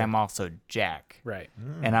Jack, Sure. but I'm also Jack. Right.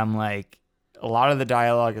 And I'm like, a lot of the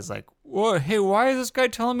dialogue is like, "Whoa, hey, why is this guy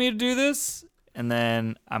telling me to do this?" And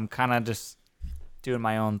then I'm kind of just doing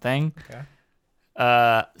my own thing.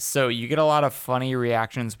 Okay. So you get a lot of funny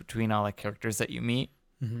reactions between all the characters that you meet,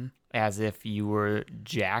 as if you were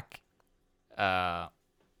Jack. And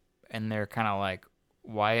they're kind of like,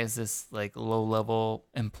 why is this like low level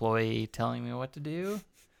employee telling me what to do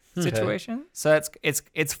situation? So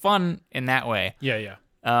it's fun in that way. Yeah. Yeah.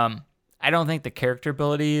 I don't think the character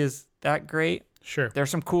ability is that great. Sure. There's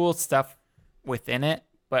some cool stuff within it,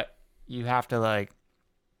 but you have to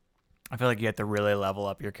I feel like you have to really level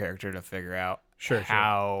up your character to figure out Sure.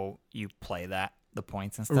 how you play the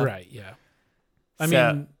points and stuff. Right. Yeah. I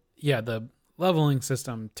So- mean, yeah. The leveling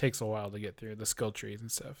system takes a while to get through the skill trees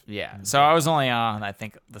and stuff. Yeah. So I was only on, I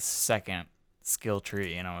think, the second skill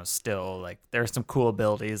tree, and I was still like, there's some cool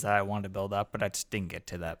abilities that I wanted to build up, but I just didn't get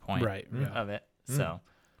to that point Right. Yeah. of it. So,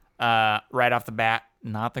 right off the bat,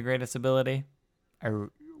 not the greatest ability. I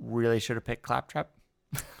really should have picked Claptrap.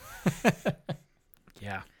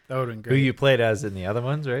 Yeah. That would have been Who great. you played as in the other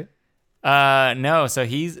ones, right? No. So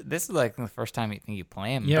this is like the first time you think you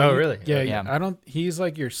play him. Yeah. Oh, really? Yeah. Yeah. I don't. He's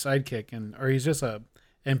like your sidekick, or he's just a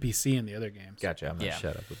NPC in the other games. Gotcha. I'm gonna Yeah.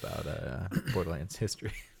 shut up about Borderlands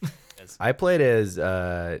history. Yes. I played as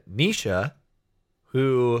Nisha,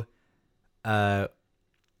 who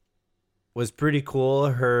was pretty cool.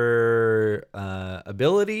 Her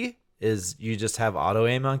ability is you just have auto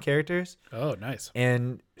aim on characters, Oh, nice.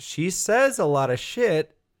 and she says a lot of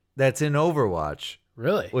shit that's in Overwatch,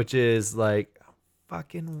 Really? which is like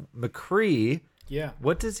fucking McCree. Yeah.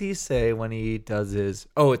 What does he say when he does his?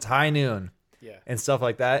 Oh, it's high noon Yeah. and stuff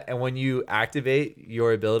like that. And when you activate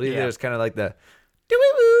your ability, Yeah. there's kind of like the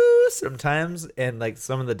doo-woo-woo sometimes, and like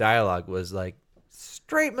some of the dialogue was like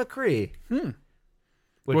straight McCree. Hmm.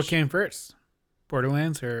 Which, What came first?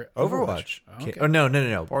 Borderlands or Overwatch. Oh, okay. Oh, no.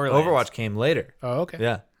 Borderlands. Overwatch came later. Oh, okay.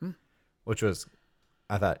 Yeah. Which was,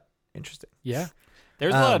 I thought, interesting. Yeah.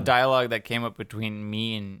 There's a lot of dialogue that came up between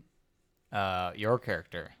me and your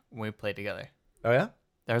character when we played together. Oh, yeah?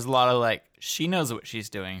 There's a lot of like, she knows what she's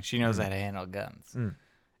doing. She knows how to handle guns.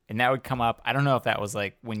 And that would come up. I don't know if that was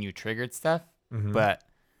like when you triggered stuff, but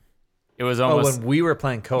it was almost when we were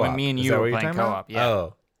playing co-op. when me and Is you that were what you're playing talking about? co-op. Yeah.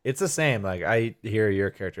 Oh, it's the same. Like, I hear your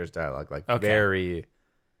character's dialogue, like, Okay. very,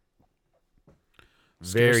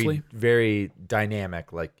 Scarcely. very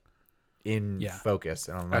dynamic, like, in Yeah. focus.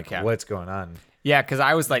 And I'm like, Okay. what's going on? Yeah, because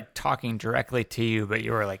I was like talking directly to you, but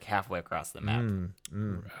you were like halfway across the map.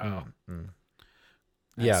 Oh.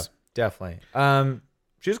 Yeah, Nice. definitely.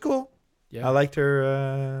 She's cool. Yeah. I liked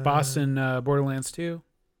her. Boss in Borderlands 2.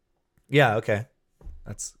 Yeah. Okay.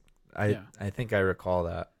 That's. Yeah. I think I recall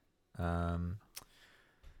that.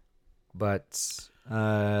 But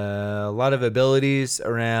a lot of abilities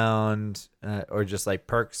around, or just like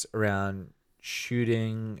perks around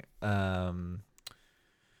shooting,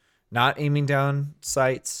 not aiming down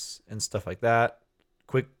sights and stuff like that.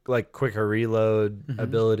 Quicker reload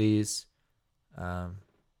abilities. I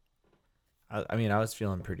mean, I was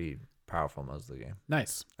feeling pretty powerful most of the game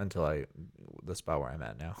Nice. until the spot where I'm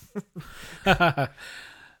at now,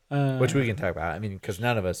 Uh, which we can talk about. I mean, because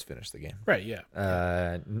none of us finished the game. Right,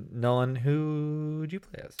 yeah. Nolan, who'd you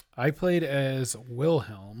play as? I played as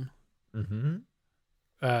Wilhelm, Mm-hmm.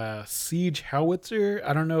 Siege Howitzer.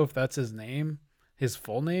 I don't know if that's his name, his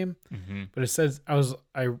full name, but it says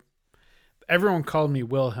everyone called me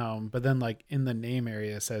Wilhelm, but then like in the name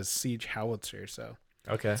area it says Siege Howitzer. So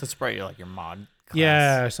Okay. So it's probably like your mod class.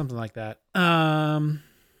 yeah, something like that.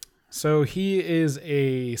 So he is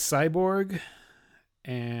a cyborg,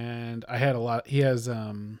 and I had a lot. He has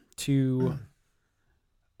two.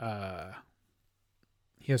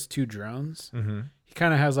 He has two drones. Mm-hmm. He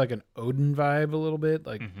kind of has like an Odin vibe a little bit.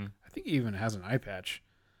 Like I think he even has an eye patch,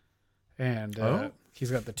 and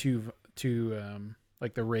he's got the two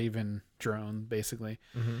like the Raven drone basically.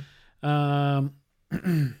 Mm-hmm.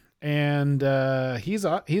 And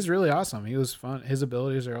he's really awesome. He was fun. His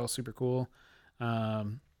abilities are all super cool.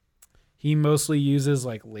 He mostly uses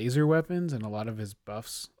like laser weapons, and a lot of his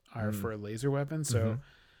buffs are for laser weapons. So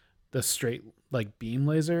the straight like beam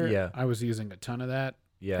laser, Yeah. I was using a ton of that.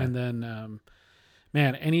 Yeah. And then,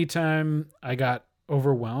 man, anytime I got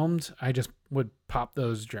overwhelmed, I just would pop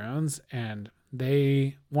those drones, and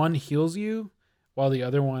one heals you while the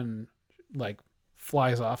other one like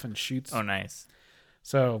flies off and shoots. Oh, nice.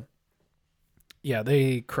 So yeah,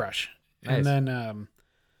 they crush. Nice. And then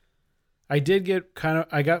I did get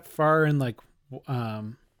I got far in like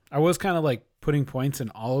I was kind of like putting points in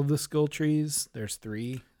all of the skill trees. There's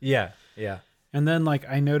 3. Yeah. Yeah. And then like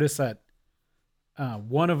I noticed that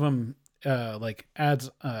one of them like adds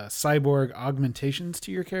cyborg augmentations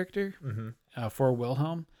to your character for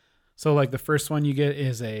Wilhelm. So like the first one you get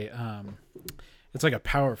is it's like a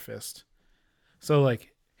power fist. So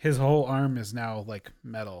like his whole arm is now like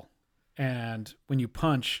metal, and when you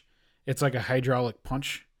punch, it's like a hydraulic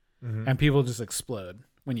punch, and people just explode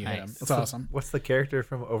when you hit them. Nice. It's awesome. What's the character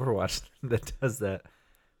from Overwatch that does that?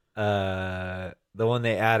 The one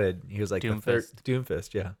they added, he was like the third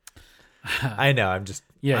Doomfist. Yeah, I know. I'm just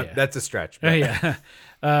Yeah. That's a stretch. But. Yeah.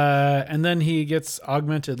 And then he gets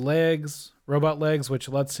augmented legs, robot legs, which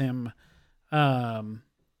lets him. I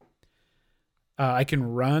can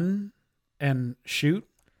run and shoot,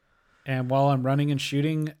 and while I'm running and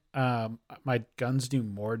shooting, my guns do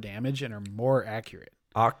more damage and are more accurate.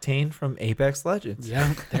 Octane from Apex Legends.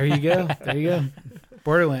 Yeah, there you go. There you go.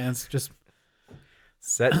 Borderlands, just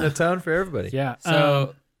Setting the tone for everybody. yeah.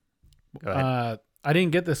 So go ahead. I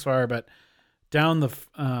didn't get this far, but down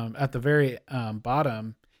at the very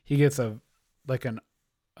bottom, he gets a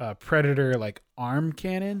Predator like arm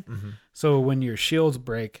cannon. Mm-hmm. So when your shields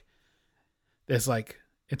break, it's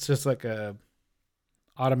just like a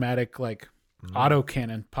automatic like auto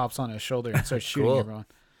cannon pops on his shoulder and starts shooting Cool. everyone.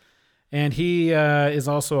 And he is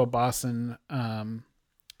also a boss in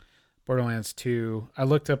Borderlands 2. I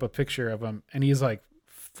looked up a picture of him, and he's like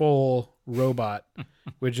full robot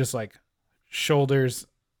with just like shoulders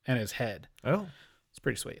and his head. Oh, It's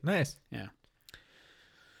pretty sweet. nice.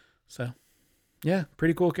 So, yeah,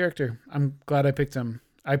 pretty cool character. I'm glad I picked him.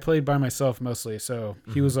 I played by myself mostly, so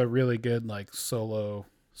he was a really good like solo,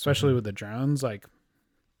 especially with the drones. Like,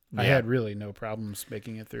 I Yeah. had really no problems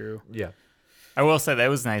making it through. Yeah. I will say that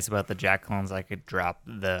was nice about the Jack clones. I could drop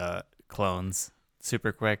the clones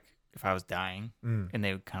super quick if I was dying, and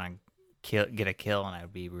they would kind of get a kill, and I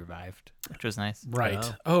would be revived, which was nice. Right.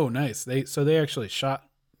 Wow. Oh, nice. They actually shot.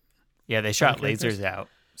 Yeah, they shot characters? lasers out.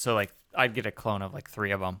 So like I'd get a clone of like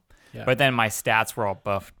 3 of them. Yeah. But then my stats were all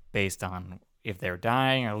buffed based on if they were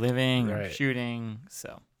dying or living or Right. shooting.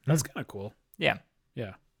 So That's kind of cool. yeah.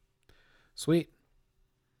 Yeah. Sweet.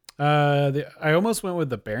 I almost went with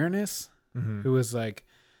the Baroness, Mm-hmm. who was like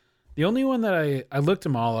the only one that I looked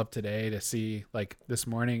them all up today to see, like this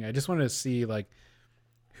morning. I just wanted to see like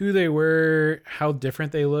who they were, how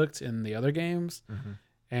different they looked in the other games. Mm-hmm.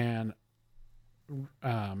 And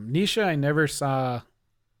Nisha, I never saw.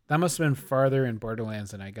 That must have been farther in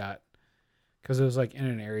Borderlands than I got, because it was like in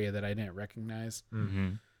an area that I didn't recognize. Mm-hmm.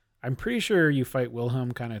 I'm pretty sure you fight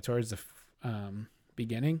Wilhelm kind of towards the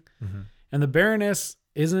beginning. Mm-hmm. And the Baroness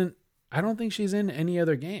isn't. I don't think she's in any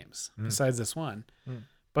other games besides this one. Mm.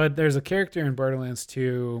 But there's a character in Borderlands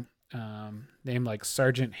 2 named like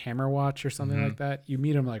Sergeant Hammerwatch or something like that. You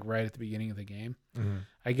meet him like right at the beginning of the game. Mm-hmm.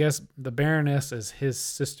 I guess the Baroness is his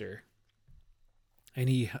sister, and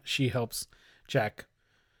she helps Jack,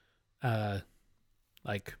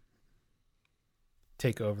 like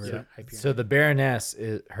take over. So, Hyperion. so the Baroness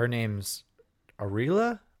her name's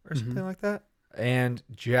Arila or Mhm. something like that, and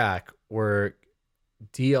Jack were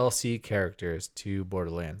DLC characters to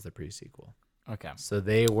Borderlands, the pre-sequel. Okay. So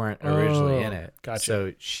they weren't originally in Oh, it. gotcha.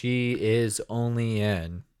 So she is only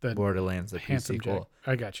in The Borderlands, the handsome pre-sequel, Jack.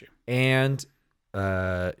 I got you. and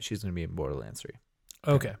she's gonna be in Borderlands 3.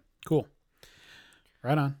 Okay, cool.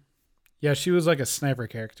 Right on. Yeah, she was like a sniper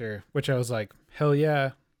character, which I was like, hell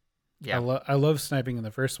yeah. Yeah. I love sniping in the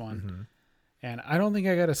first one. Mm-hmm. And I don't think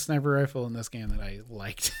I got a sniper rifle in this game that I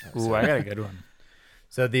liked. Ooh, I got a good one.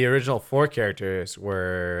 So the original 4 characters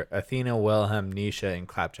were Athena, Wilhelm, Nisha, and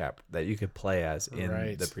Claptrap that you could play as in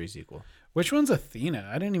Right. the pre-sequel. Which one's Athena?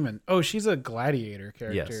 I didn't even. Oh, she's a gladiator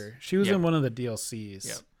character. Yes. She was Yep. in one of the DLCs.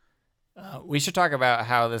 Yep. We should talk about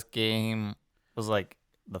how this game was like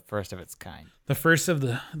the first of its kind. The first of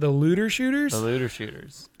the looter shooters. The looter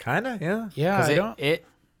shooters. Kinda, yeah. Yeah, Because I don't. it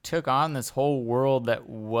took on this whole world that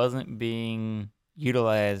wasn't being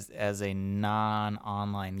utilized as a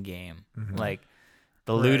non-online game. Mhm. Like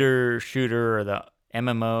the Right. looter shooter or the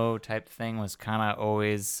MMO type thing was kind of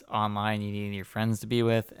always online. You needed your friends to be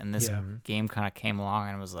with, and this Yeah. game kind of came along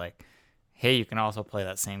and was like, "Hey, you can also play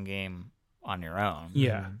that same game on your own."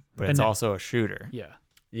 Yeah, but it's And- also a shooter. yeah,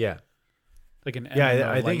 Yeah. like an Yeah, MMO,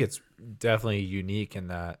 I think like- it's definitely unique in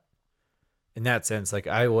that sense. Like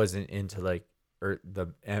I wasn't into like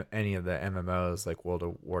any of the MMOs like World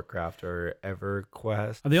of Warcraft or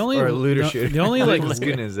EverQuest The only- or looter the- shooter. the only, like, as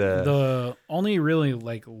good as the only really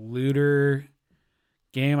like looter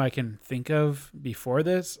game I can think of before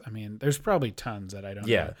this. I mean, there's probably tons that I don't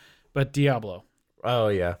Yeah. know. But Diablo. Oh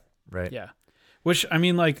yeah, right. Yeah. Which I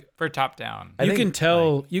mean, like For top down. I you think,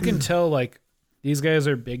 can tell like these guys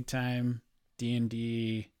are big time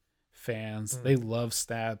D&D fans. They love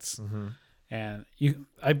stats, Mhm. and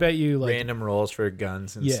I bet you like Random rolls for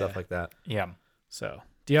guns and Yeah. stuff like that. Yeah. so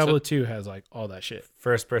Diablo 2 has like all that shit.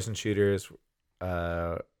 First person shooters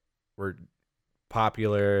were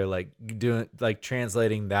popular, like doing like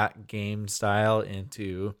translating that game style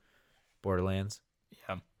into Borderlands.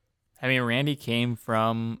 Yeah. I mean, Randy came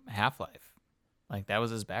from Half-Life. Like that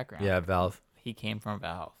was his background. Yeah, Valve. He came from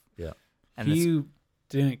Valve. Yeah. And this, He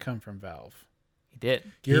didn't come from Valve. he did.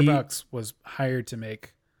 Gearbox was hired to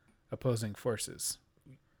make Opposing Forces,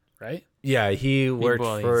 right? Yeah, he worked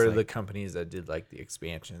well, he's for like- the companies that did like the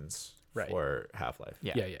expansions Right. for Half-Life.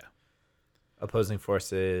 Yeah. Yeah, yeah. Opposing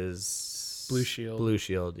Forces, Blue Shield. Blue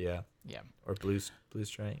Shield, yeah, Yeah. or Blue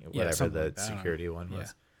Strike, Yeah, whatever something the like that. security one Yeah.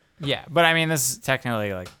 was. Yeah. But I mean, this is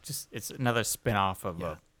technically like it's another spin off of,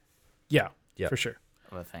 Yeah. Yeah, Yep. for sure.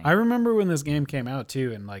 a thing. I remember when this game came out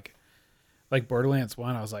too, and like Borderlands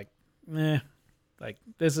 1, I was like, like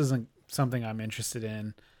this isn't something I'm interested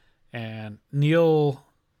in. And Neil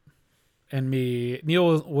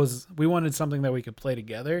was we wanted something that we could play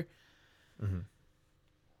together. Mhm.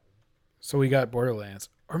 So we got Borderlands.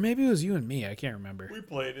 Or maybe it was you and me, I can't remember. We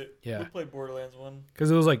played it. Yeah. We played Borderlands 1.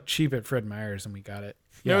 Because it was like cheap at Fred Meyer's and we got it.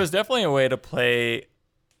 There was definitely a way to play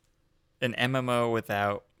an MMO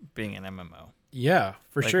without being an MMO. Yeah,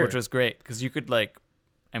 for Like, sure. Which was great because you could like,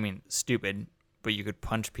 I mean, stupid, but you could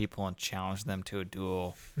punch people and challenge them to a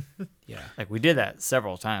duel. Yeah. Like we did that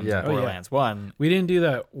several times Yeah. in Oh, yeah. Borderlands 1. We didn't do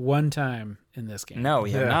that one time in this game. No,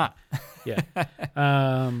 we have Yeah. not.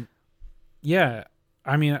 Yeah. Yeah.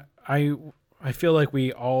 I mean, I feel like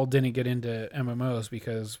we all didn't get into MMOs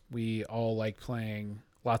because we all like playing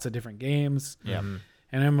lots of different games. Yeah. Mhm.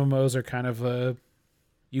 And MMOs are kind of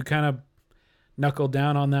you kind of knuckle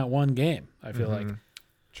down on that one game, I feel like. Mhm.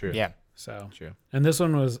 True. Yeah. So, True. and this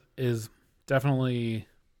one is definitely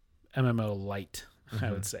MMO light,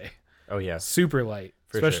 I would say. Oh yes. Super light,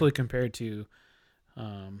 For especially compared to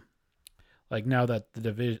Like now that the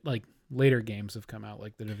Division, like later games have come out,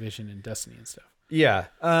 like the Division and Destiny and stuff. Yeah.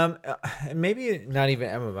 Maybe not even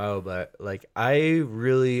MMO, but like I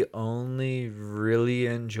really only really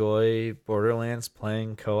enjoy Borderlands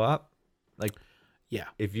playing co-op. Like, Yeah.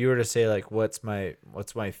 if you were to say like what's my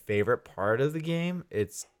favorite part of the game,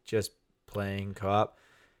 it's just playing co-op.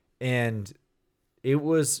 And it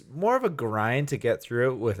was more of a grind to get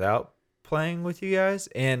through it without playing with you guys.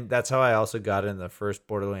 And that's how I also got in the first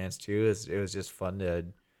Borderlands 2. It was just fun to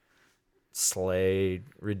slay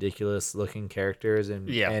ridiculous looking characters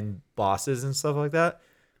and bosses and stuff like that.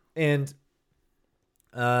 And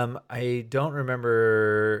I don't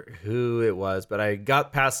remember who it was, but I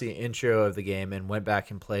got past the intro of the game and went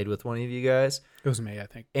back and played with one of you guys. It was me, I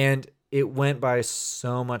think. And it went by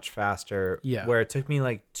so much faster. Yeah. Where it took me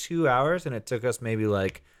like 2 hours and it took us maybe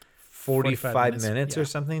like 45 minutes yeah. or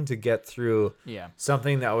something to get through Yeah.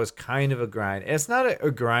 something that was kind of a grind. It's not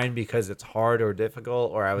a grind because it's hard or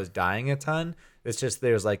difficult or I was dying a ton. It's just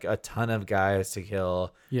there's like a ton of guys to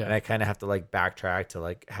kill. Yeah. And I kind of have to like backtrack to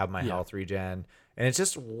like have my Yeah. health regen. And it's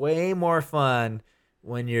just way more fun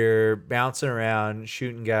when you're bouncing around,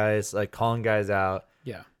 shooting guys, like calling guys out.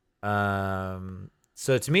 Yeah.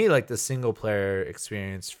 So to me, like the single player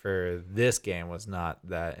experience for this game was not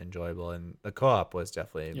that enjoyable, and the co-op was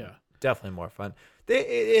definitely more fun.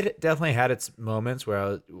 It definitely had its moments where I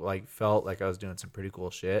was, like felt like I was doing some pretty cool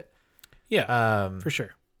shit. Yeah. For sure.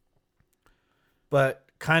 But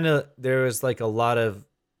kind of there was like a lot of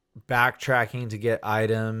backtracking to get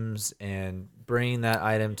items and bringing that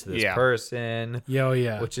item to this person. Yeah. Oh,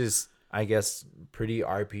 yeah. Which is, I guess, pretty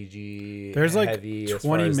RPG. There's like heavy as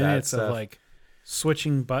 20 far as that minutes of stuff. like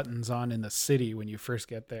switching buttons on in the city when you first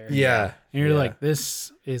get there. Yeah. And you're yeah. like,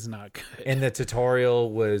 this is not good. And the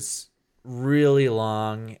tutorial was really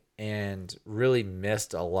long and really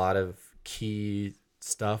missed a lot of key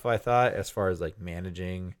stuff, I thought, as far as like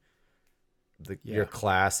managing your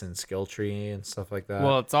class and skill tree and stuff like that.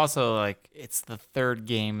 Well, it's also like it's the third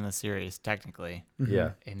game in the series technically,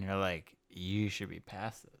 yeah. and you're like, you should be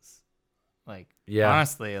past this. Like, Yeah.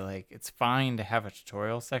 honestly, like it's fine to have a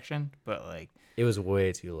tutorial section, but like It was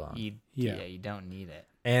way too long. you don't need it.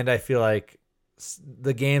 And I feel like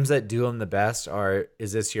the games that do them the best are,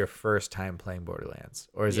 is this your first time playing Borderlands?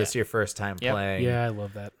 Or is this your first time playing Yeah, I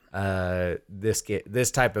love that.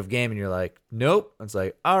 this type of game? And you're like, nope. It's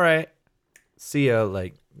like, all right, see ya.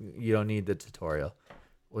 Like, you don't need the tutorial,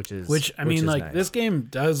 which I mean, is like nice. this game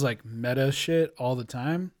does like meta shit all the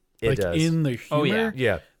time. It like does. in the humor. Oh, yeah.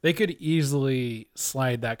 Yeah. They could easily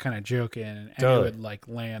slide that kind of joke in and Totally. it would like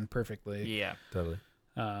land perfectly. Yeah. Totally.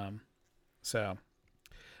 So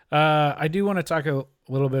I do want to talk a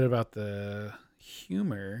little bit about the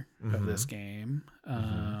humor of this game.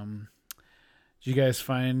 Did you guys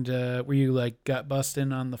find were you like gut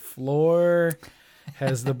busting on the floor?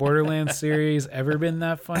 Has the Borderlands series ever been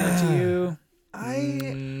that funny to you?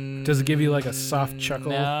 Does it give you like a soft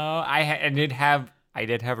chuckle? No, I did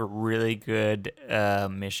have a really good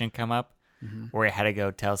mission come up where I had to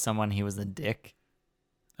go tell someone he was a dick.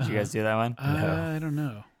 Did you guys do that one? I don't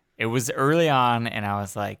know. It was early on, and I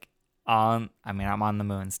was like, I'm on the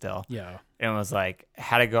moon still. Yeah. And it was like,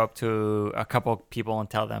 had to go up to a couple people and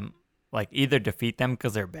tell them, like, either defeat them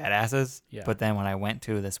because they're badasses. Yeah. But then when I went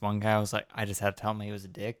to this one guy, I was like, I just had to tell him he was a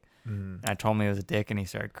dick. And I told him he was a dick, and he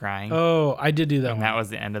started crying. Oh, I did do that and one. that was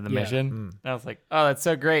the end of the Yeah. mission. And I was like, oh, that's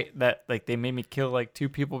so great that like they made me kill like 2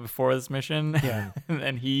 people before this mission. Yeah. And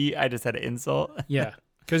then I just had to insult. Yeah.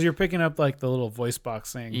 Because you're picking up like the little voice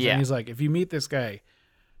box things. Yeah. And he's like, if you meet this guy,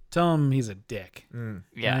 tell him he's a dick.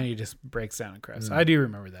 Yeah. And he just breaks down and cries. I do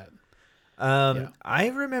remember that. Yeah. I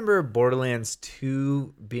remember Borderlands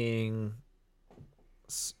 2 being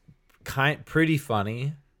pretty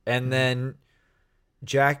funny, and then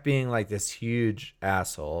Jack being like this huge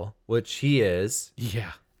asshole, which he is.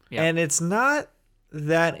 Yeah. Yeah. And it's not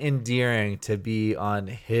that endearing to be on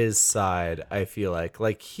his side, I feel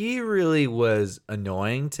like he really was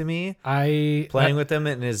annoying to me playing with him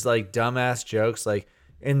and his like dumbass jokes. Like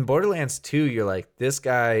in Borderlands 2, you're like, this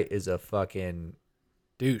guy is a fucking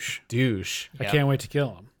douche. I Yeah. can't wait to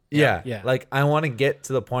kill him. Yeah. Yeah. Like I want to get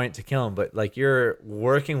to the point to kill him, but like you're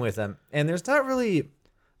working with him and there's not really,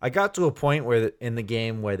 I got to a point where in the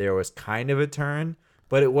game where there was kind of a turn,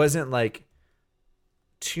 but it wasn't like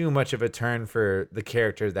too much of a turn for the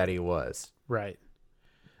character that he was. Right.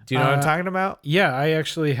 Do you know what I'm talking about? Yeah, I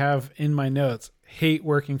actually have in my notes, hate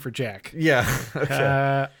working for Jack. Yeah.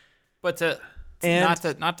 Okay. But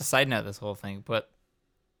And- not to side note this whole thing, but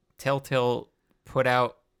Telltale put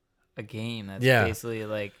out a game that's Yeah. basically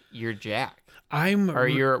like you're Jack I'm or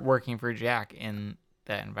you're working for Jack in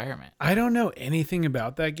that environment. I don't know anything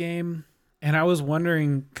about that game. And I was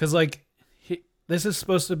wondering, because like this is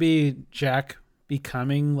supposed to be Jack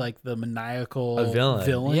becoming like the maniacal A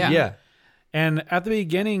villain. Yeah. Yeah. And at the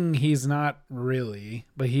beginning, he's not really,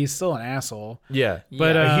 but he's still an asshole. Yeah.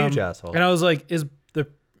 But a huge asshole. And I was like, is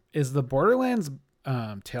the Borderlands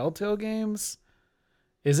Telltale games?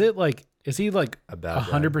 Is he like A bad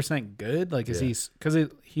guy. 100% good? Like, is he? Because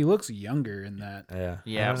he looks younger in that. Yeah.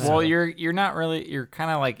 Yeah. I don't know. Well, you're not really. You're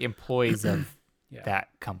kind of like employees of Yeah. that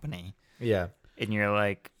company, Yeah. and you're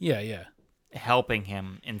like Yeah. helping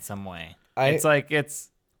him in some way. I-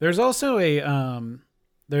 it's There's also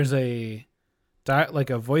like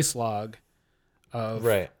a voice log of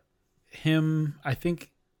Right. him. I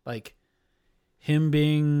think like him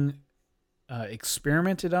being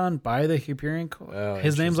experimented on by the Hyperion. Oh,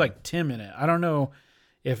 His name's interesting. like Tim in it. I don't know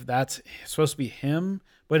if that's supposed to be him,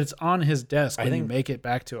 but it's on his desk I when you think- make it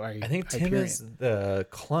back to I think Tim Hyperion. is the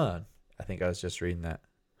clone. I think I was just reading that.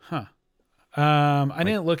 Huh. I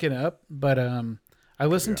didn't look it up, but I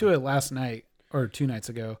listened to it last night or 2 nights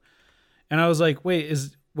ago, and I was like, wait,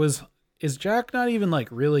 is Jack not even like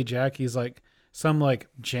really Jack? He's like some like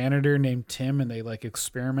janitor named Tim, and they like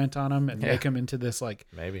experiment on him and Yeah. make him into this like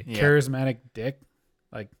Maybe. Yeah. charismatic dick.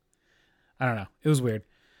 Like, I don't know. It was weird.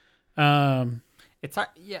 it's hard.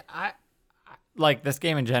 Yeah, I like this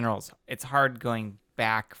game in general. It's hard going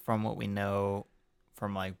back from what we know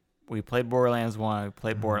from like we played Borderlands 1, we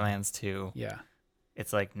played Borderlands 2. Yeah.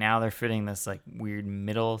 It's like now they're fitting this like weird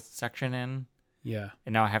middle section in, Yeah.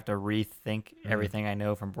 and now I have to rethink everything I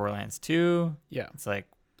know from Borderlands 2. Yeah. It's like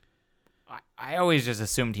I always just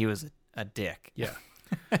assumed he was a dick. Yeah.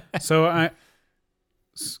 So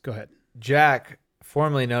go ahead. Jack,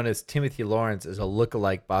 formerly known as Timothy Lawrence, is a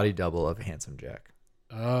look-alike body double of Handsome Jack.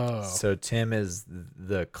 Oh, So Tim is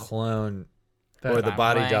the clone that- or the I'm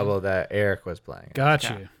body playing. double that Eric was playing. got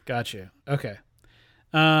Yeah. you. Got you. Okay.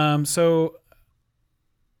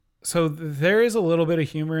 So there is a little bit of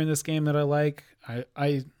humor in this game that I like.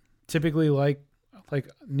 I typically like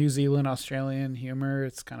New Zealand, Australian humor.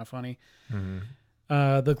 It's kind of funny. Mm-hmm.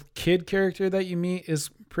 The kid character that you meet is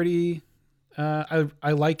pretty. I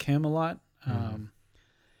like him a lot.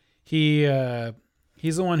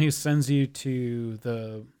 He's the one who sends you to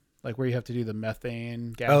the like where you have to do the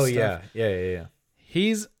methane gas. Oh, stuff. yeah.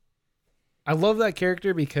 I love that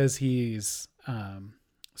character because he's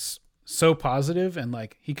so positive and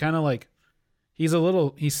like he kind of like he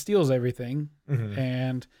steals everything Mhm.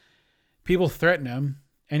 and people threaten him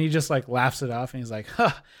and he just like laughs it off and he's like,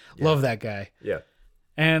 "Ha, love that guy." Yeah.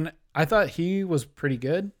 And I thought he was pretty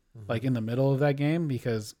good like in the middle of that game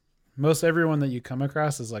because most everyone that you come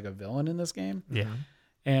across is like a villain in this game. Yeah.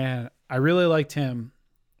 And I really liked him,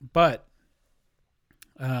 but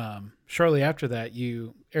shortly after that,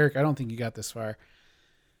 Eric, I don't think you got this far.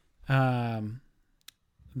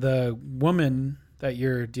 The woman that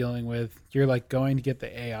you're dealing with, you're like going to get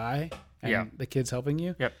the AI, and Yeah. the kid's helping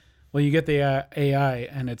you. Yep. Well, you get the AI,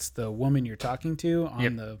 and it's the woman you're talking to on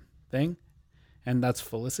Yep. the thing, and that's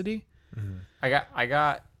Felicity. I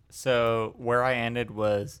got so where I ended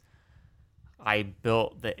was I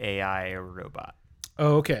built the AI robot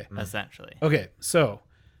Oh, okay. essentially. Okay, so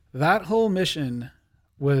that whole mission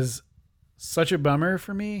was such a bummer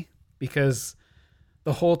for me because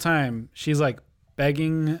the whole time she's like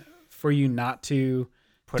begging for you not to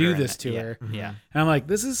Put do her in this it. to Yeah. her. Yeah. And I'm like,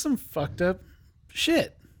 this is some fucked up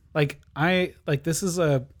shit. This is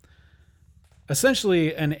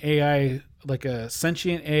essentially an AI, like a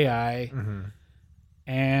sentient AI,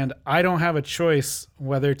 and I don't have a choice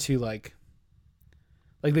whether to like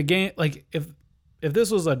the game. Like if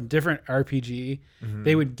this was a different RPG,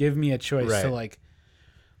 they would give me a choice to Right.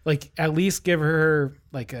 like at least give her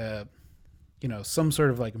like a some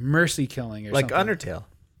sort of like mercy killing or Like something. Undertale,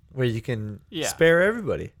 where you can Yeah. spare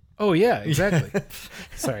everybody. Oh yeah, exactly.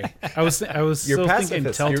 Sorry, I was You're still thinking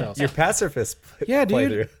pacifist. Telltale. You're pacifist. Yeah, dude.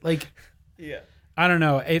 playthrough. Like, Yeah. I don't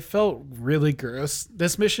know. It felt really gross.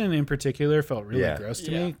 This mission in particular felt really Yeah. gross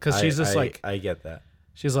to Yeah. me because she's just I get that.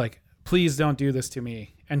 she's like, please don't do this to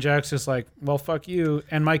me. And Jack's just like, well, fuck you.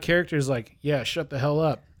 And my character's like, yeah, shut the hell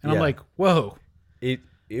up. And I'm Yeah. like, whoa. It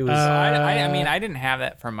was I mean, I didn't have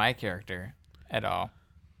that for my character at all.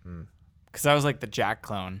 Because I was like the Jack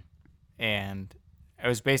clone. And I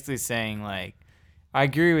was basically saying, like, I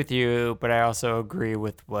agree with you, but I also agree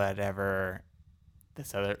with whatever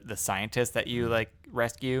the scientist that you, like,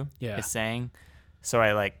 rescue Yeah. is saying. So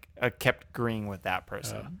I kept agreeing with that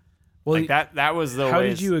person. Well, Like, that was the how way.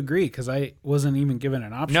 did you agree? Because I wasn't even given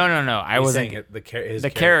an option. No. I He's wasn't. saying it, his The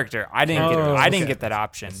character. I didn't get. Oh, I didn't okay. get that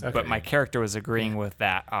option, Okay. but my character was agreeing with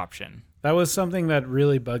that option. That was something that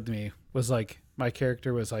really bugged me. Was like my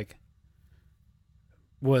character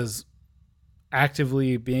was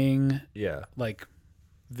actively being Yeah. like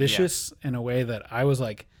vicious in a way that I was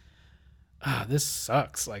like, this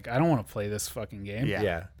sucks. Like, I don't want to play this fucking game. Yeah.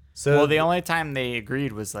 Yeah. So Well, the only time they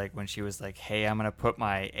agreed was like when she was like, "Hey, I'm gonna put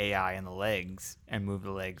my AI in the legs and move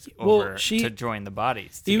the legs Well, over she- to join the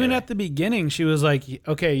bodies." Even together." at the beginning, she was like,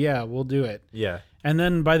 okay, yeah, we'll do it. yeah. And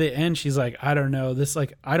then by the end, she's like, I don't know. This,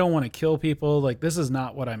 like, I don't want to kill people. Like, this is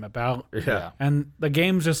not what I'm about. Yeah. And the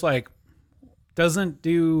game's just like, doesn't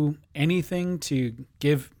do anything to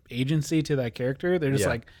give agency to that character. They're just Yeah.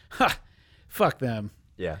 like, ha, fuck them.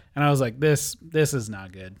 Yeah. And I was like, this is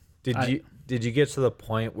not good. Did you get to the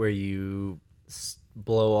point where you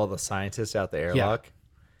blow all the scientists out the airlock?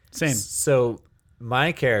 Same. So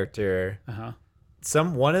my character, Uh-huh.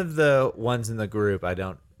 one of the ones in the group, I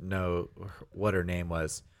don't know what her name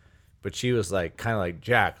was, but she was like kind of like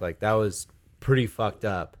Jack, like that was pretty fucked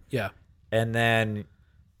up. Yeah. And then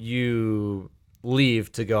you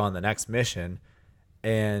leave to go on the next mission,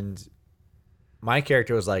 and my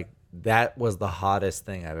character was like, that was the hottest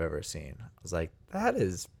thing I've ever seen. I was like, that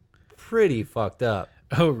is pretty fucked up.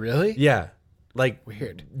 Oh, really? Yeah. Like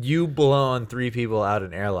Weird. you blown 3 people out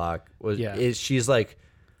an airlock Yeah. she's like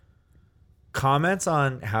comments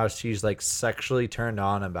on how she's like sexually turned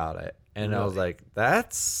on about it. And I was Really? like,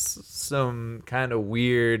 that's some kind of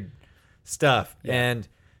weird stuff. Yeah. And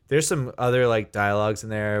there's some other like dialogues in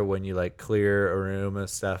there when you like clear a room and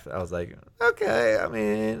stuff. I was like, okay, I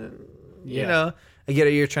mean, you Yeah. know, I get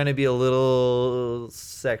it. You're trying to be a little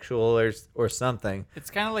sexual or something. it's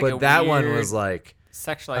kind of like But a that weird one was like,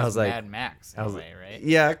 sexualized I was like- Mad Max in I was a way, right?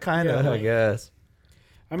 yeah, kind of, Yeah. I guess.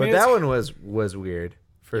 I But mean, that it's- one was weird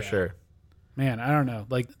for Yeah. sure. Man, I don't know.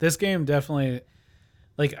 Like, this game definitely,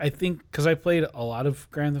 like, I think, because I played a lot of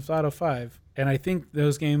Grand Theft Auto 5, and I think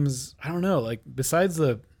those games, I don't know, like, besides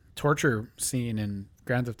the torture scene in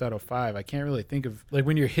Grand Theft Auto 5, I can't really think of, like,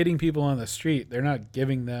 when you're hitting people on the street, they're not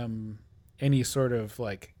giving them any sort of,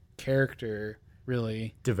 like, character,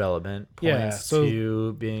 really. Development Yeah, points so-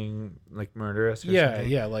 to being like murderous. Or Yeah,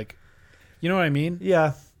 something. yeah, like, you know what I mean?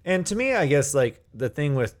 Yeah. And to me, I guess like the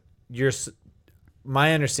thing with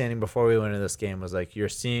my understanding before we went into this game was like you're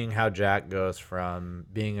seeing how Jack goes from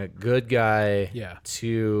being a good guy Yeah.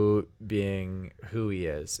 to being who he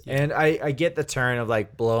is. And I get the turn of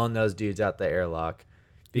like blowing those dudes out the airlock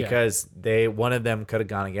because one of them could have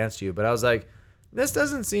gone against you. But I was like, this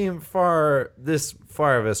doesn't seem this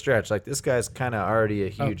far of a stretch. Like this guy's kind of already a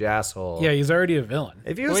huge asshole. Yeah, he's already a villain.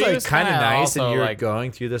 If he was Well, he like was kind of kinda nice and also, you're like-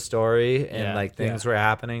 going through the story and Yeah. like things Yeah. were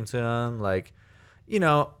happening to him, like, you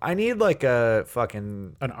know, I need like a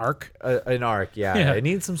fucking An arc? an arc. Yeah. Yeah. I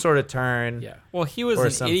need some sort of turn. Yeah. Well, he was Or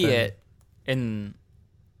an something. idiot in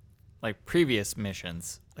like previous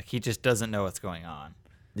missions. Like he just doesn't know what's going on.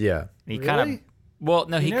 Yeah. He kind of Really? well,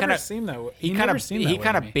 no, he never kind of seemed that way. he kind never of seemed that he way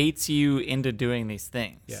kind to of me. baits you into doing these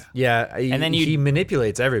things. Yeah. Yeah. And then he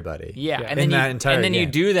manipulates everybody. Yeah, Yeah. and In then that you entire and then you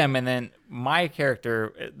game. do them, and then my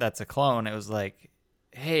character, that's a clone. It was like,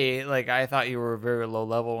 hey, like I thought you were very low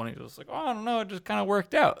level, and he was like, oh, I don't know, it just kind of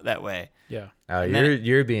worked out that way. Yeah. Oh, And then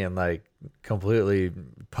you're being like completely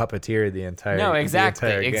puppeteered the entire No, the exactly,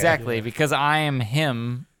 entire game. exactly, because I am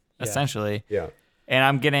him Yeah. essentially, Yeah. and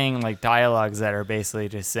I'm getting like dialogues that are basically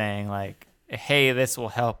just saying like, hey, this will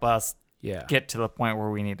help us Yeah. get to the point where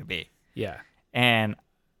we need to be, Yeah. and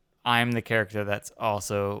I'm the character that's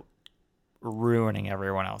also ruining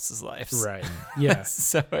everyone else's lives. Right. Yeah.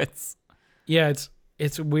 So it's Yeah,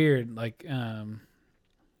 it's weird. Like,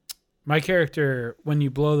 my character, when you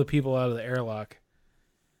blow the people out of the airlock,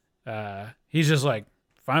 he's just like,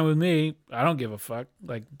 fine with me. I don't give a fuck.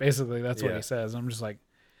 Like, basically, that's what Yeah. he says. I'm just like,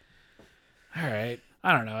 all right.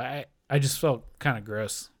 I don't know. I just felt kind of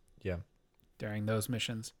gross Yeah. during those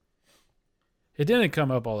missions. It didn't come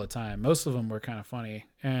up all the time. Most of them were kind of funny.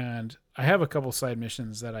 And I have a couple side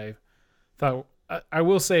missions that I thought, I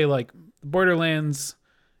will say, like, Borderlands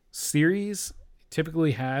series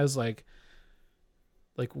typically has like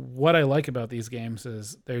what I like about these games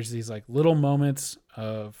is there's these like little moments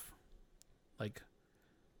of like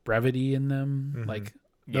brevity in them. Mhm. Like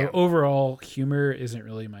Yeah. the overall humor isn't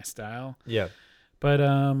really my style, Yeah. but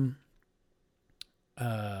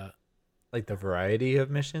Like the variety of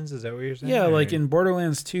missions, is that what you're saying? yeah, like Or- in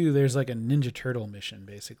Borderlands 2 there's like a Ninja Turtle mission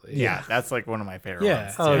basically. yeah, that's like one of my favorite Yeah.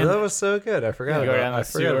 ones. Oh, And- that was so good. I forgot You go about, down I the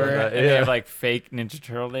forgot sewer about that. and they Yeah. have like fake Ninja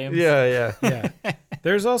Turtle names. yeah. Yeah.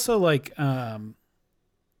 There's also like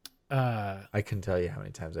I couldn't tell you how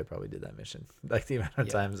many times I probably did that mission. Like the amount of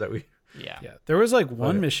Yeah. times that we. yeah. yeah, there was like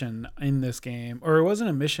one Okay. mission in this game, or it wasn't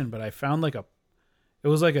a mission, but I found like it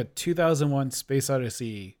was like a 2001 Space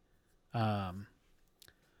Odyssey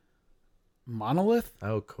monolith,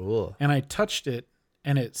 Oh, cool. and I touched it,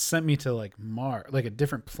 and it sent me to like Mars, like a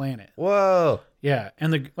different planet. Whoa, Yeah,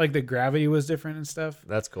 and the gravity was different and stuff.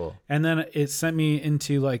 that's cool. And then it sent me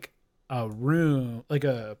into like a room, like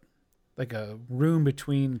a room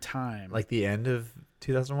between time. Like the end of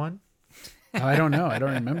 2001. I don't know. I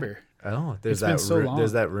don't remember. Oh, there's It's been that so room,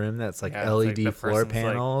 there's long. that room that's like Yeah, it's like LED the floor person's,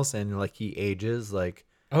 like- panels and like he ages like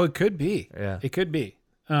Oh, it could be. yeah. It could be.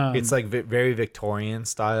 It's like very Victorian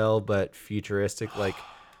style but futuristic like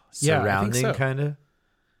Yeah, I think surrounding so. kind of.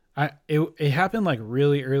 it happened like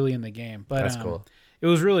really early in the game, but That's cool. It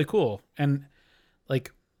was really cool. And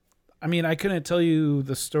like, I mean, I couldn't tell you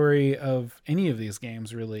the story of any of these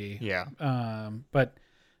games really. Yeah. But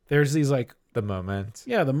there's these like, The moment.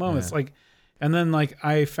 yeah, the moments like, and then like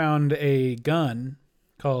I found a gun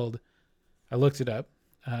called, I looked it up.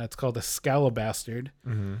 It's called a Scalabastard,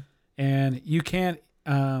 and you can't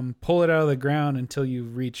pull it out of the ground until you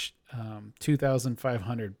reach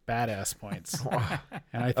 2,500 badass points.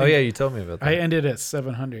 And I think Oh yeah, you told me about that. I ended at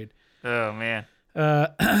 700. Oh man.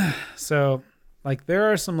 So like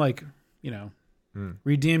there are some like,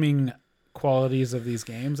 redeeming qualities of these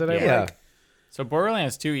games that I Yeah. like. So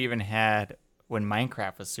Borderlands 2 even had, when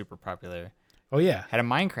Minecraft was super popular, Oh yeah. had a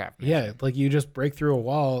Minecraft. Yeah, like you just break through a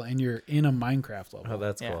wall and you're in a Minecraft level. Oh,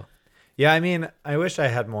 that's Yeah. cool. Yeah, I mean, I wish I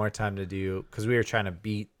had more time to do because we were trying to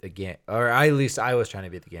beat the game, or at least I was trying to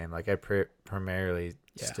beat the game. Like I primarily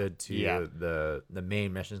Yeah. stood to Yeah. the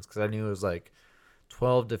main missions because I knew it was like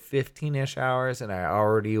 12 to 15-ish hours, and I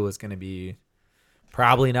already was going to be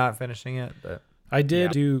probably not finishing it, but I did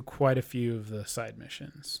Yeah. do quite a few of the side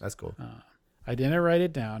missions. that's cool. I didn't write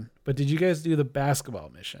it down, but did you guys do the basketball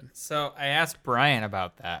mission? So I asked Brian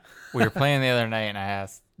about that. We were playing the other night, and I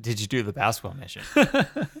asked, "Did you do the basketball mission?"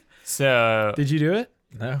 So Did you do it?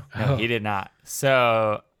 No, no, he did not.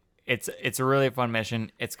 So it's a really fun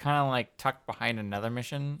mission. It's kind of like tucked behind another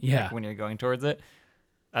mission. like, Yeah. when you're going towards it.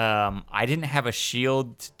 I didn't have a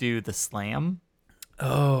shield to do the slam,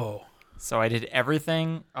 Oh. so I did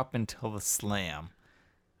everything up until the slam.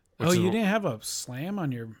 which Oh, is- you didn't have a slam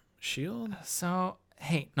on your shield? So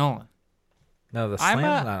hey, Nolan. no, the I'm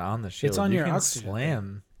slam's a- not on the shield. on You your can oxygen thing.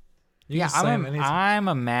 slam. You Yeah, can slam I'm anything. I'm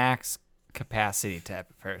a max capacity type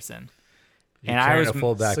of person. You're and I carrying was a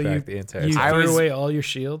full backpack So you, the entire you time. I threw was- away all your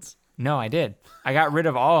shields? No, I did. I got rid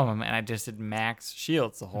of all of them, and I just did max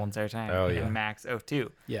shields the whole entire time. Oh, and yeah. max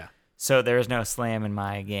O2. Yeah. So there is no slam in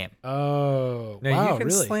my game. Oh. No, wow, you can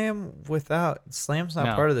really? slam without. Slam's not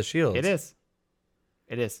No. part of the shield. It is.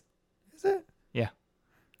 It is. Is it? Yeah.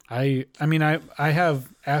 I mean, I have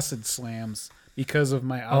acid slams because of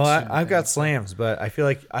my Oh, oxygen I've got thing. slams, but I feel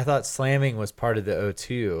like I thought slamming was part of the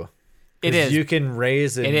O2. It 'Cause is. You can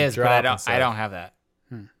raise it. It and is, but drop I and don't. stuff. I don't have that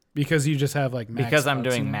Because you just have like max because I'm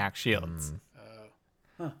doing oxygen? max shields.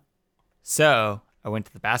 Huh. So I went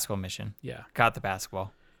to the basketball mission, Yeah. caught the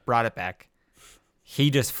basketball, brought it back.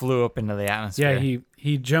 He just flew up into the atmosphere. Yeah,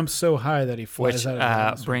 he jumps so high that he flies which out of the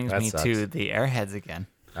atmosphere. brings That me sucks. to the airheads again.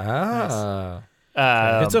 Ah.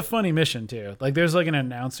 It's a funny mission too. Like there's like an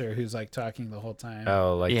announcer who's like talking the whole time.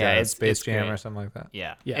 Oh, like Yeah, it's Space Jam great. or something like that.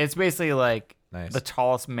 Yeah. Yeah. It's basically like Nice. the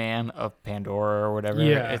tallest man of Pandora or whatever.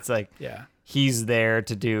 Yeah. It's like Yeah. he's there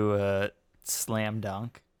to do a slam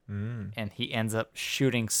dunk, Mm, and he ends up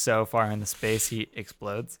shooting so far into space he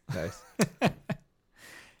explodes. nice.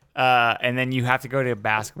 And then you have to go to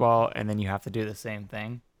basketball, and then you have to do the same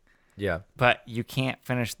thing. Yeah. But you can't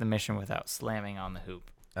finish the mission without slamming on the hoop,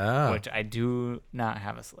 Oh. which I do not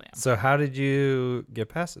have a slam. So how did you get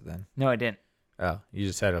past it then? No, I didn't. Oh, you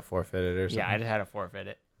just had to forfeit it or something? Yeah, I just had to forfeit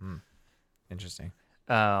it. Interesting.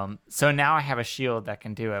 So now I have a shield that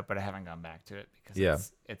can do it, but I haven't gone back to it because Yeah.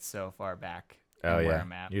 it's so far back. Oh, from where yeah.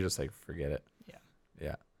 I'm at. You just like forget it. Yeah.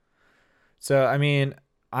 Yeah. So, I mean,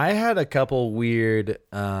 I had a couple weird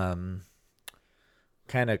kind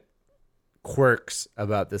of quirks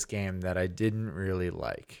about this game that I didn't really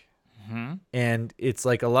like. Hmm. And it's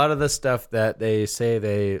like a lot of the stuff that they say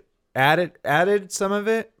they added some of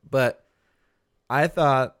it, but I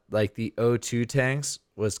thought like the O2 tanks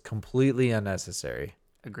was completely unnecessary.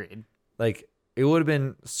 Agreed. Like it would have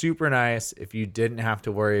been super nice if you didn't have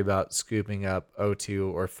to worry about scooping up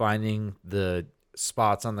O2 or finding the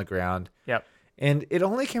spots on the ground. Yep. And it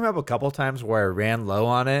only came up a couple times where I ran low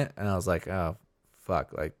on it and I was like, oh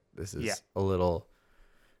fuck, like this is Yeah. a little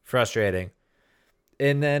frustrating.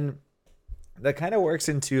 And then that kind of works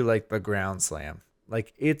into like the ground slam.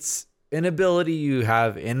 Like it's an ability you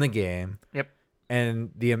have in the game. Yep.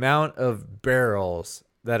 And the amount of barrels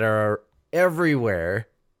that are everywhere,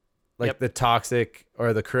 like Yep. the toxic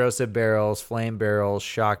or the corrosive barrels, flame barrels,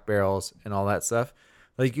 shock barrels, and all that stuff.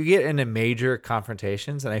 Like you get into major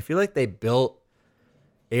confrontations, and I feel like they built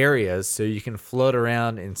areas so you can float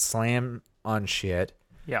around and slam on shit.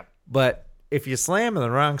 Yep. But if you slam in the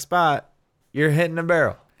wrong spot, you're hitting a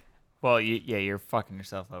barrel. Well, you're fucking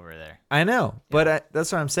yourself over there. I know, but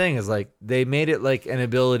that's what I'm saying is like they made it like an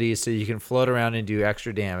ability so you can float around and do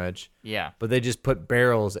extra damage. Yeah. But they just put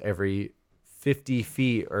barrels every 50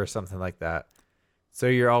 feet or something like that. So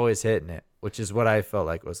you're always hitting it, which is what I felt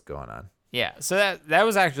like was going on. Yeah. So that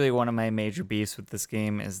was actually one of my major beefs with this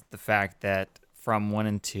game is the fact that from 1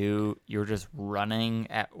 and 2, you're just running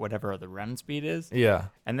at whatever the run speed is. Yeah.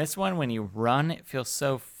 And this one, when you run, it feels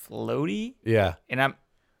so floaty. Yeah. And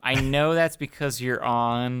I know that's because you're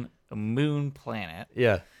on a moon planet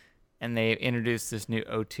Yeah. and they introduced this new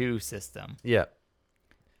O2 system. Yeah.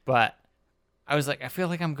 But I was like, I feel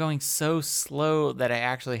like I'm going so slow that I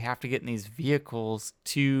actually have to get in these vehicles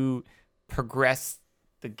to progress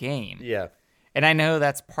the game. Yeah. And I know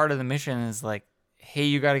that's part of the mission is like, hey,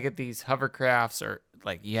 you got to get these hovercrafts or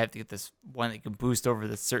like you have to get this one that can boost over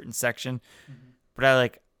this certain section.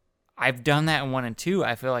 But I've done that in 1 and 2.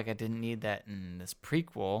 I feel like I didn't need that in this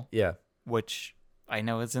prequel, Yeah. which I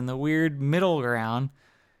know is in the weird middle ground.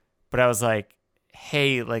 But I was like,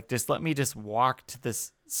 hey, like just let me just walk to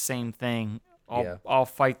this same thing. I'll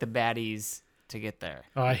fight the baddies to get there.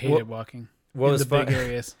 Oh, I hated walking what in was the fun- big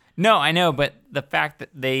areas. No, I know, but the fact that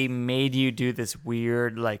they made you do this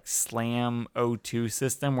weird like slam O2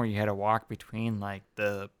 system where you had to walk between like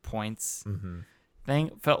the points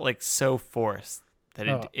thing felt like so forced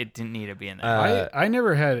that it didn't need to be in there. I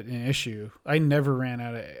never had an issue. I never ran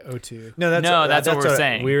out of O2. No, that's what we're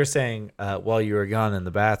saying. We were saying while you were gone in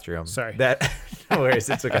the bathroom. Sorry. That no worries,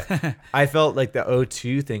 it's okay. I felt like the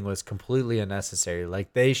O2 thing was completely unnecessary.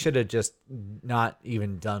 Like they should have just not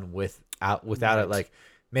even done without it. Like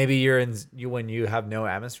maybe when you have no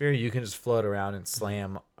atmosphere, you can just float around and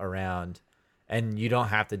slam around, and you don't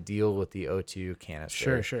have to deal with the O2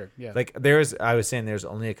 canister. Sure, yeah. Like I was saying there's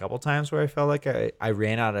only a couple times where I felt like I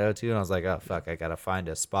ran out of O2 and I was like, oh fuck, I gotta find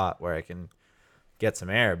a spot where I can get some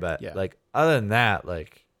air. But like other than that,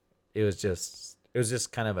 like it was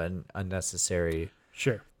just kind of an unnecessary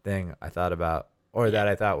thing I thought about or that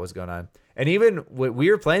I thought was going on. And even when we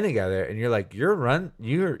were playing together and you're like,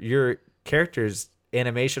 your character's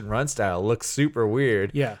animation run style looks super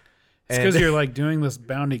weird. Yeah. It's because you're like doing this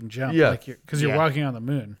bounding jump. Yeah. Like because you're walking on the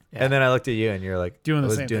moon. Yeah. And then I looked at you and you're like Doing the I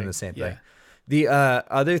was same doing thing. the same Yeah. thing. The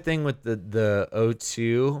other thing with the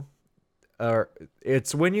O2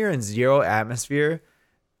 it's when you're in zero atmosphere,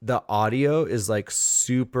 the audio is like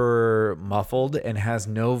super muffled and has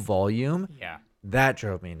no volume. Yeah. That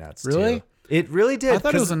drove me nuts. Really? Too. It really did. I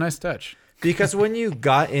thought it was a nice touch. Because when you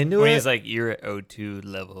got into When it, he's like, you're at O2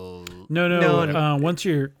 level. No. Once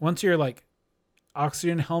your like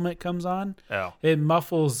oxygen helmet comes on, it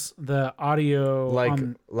muffles the audio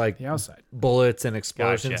on the outside. bullets and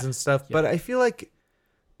explosions Gotcha. and stuff. But I feel like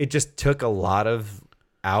it just took a lot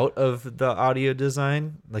out of the audio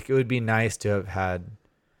design. Like it would be nice to have had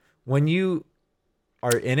when you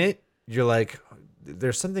are in it, you're like,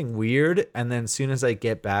 there's something weird. And then as soon as I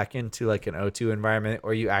get back into like an O2 environment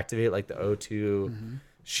or you activate like the O2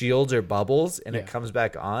 shields or bubbles and it comes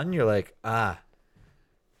back on, you're like, like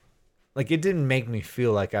it didn't make me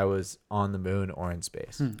feel like I was on the moon or in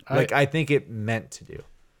space. I think it meant to do.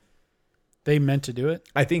 They meant to do it?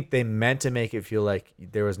 I think they meant to make it feel like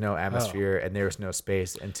there was no atmosphere and there was no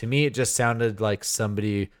space. And to me, it just sounded like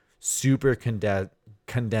somebody super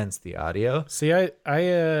condensed the audio. See,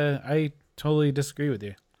 I totally disagree with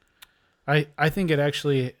you. I think it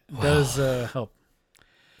actually does help.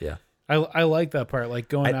 Yeah. I like that part, like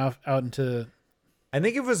going out into. I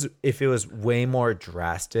think if it was way more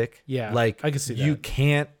drastic. Yeah, like I could see that. You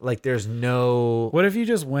can't like. There's no. What if you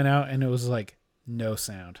just went out and it was like no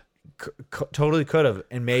sound? Totally could have,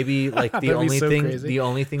 and maybe like the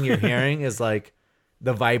only thing you're hearing is like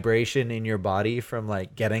the vibration in your body from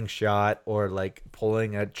like getting shot or like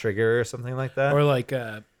pulling a trigger or something like that, or like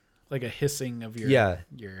a hissing of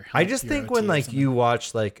your I just think when like you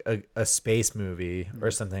watch like a space movie or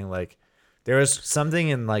something, like there was something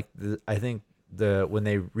in like I think when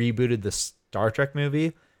they rebooted the Star Trek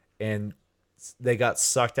movie and they got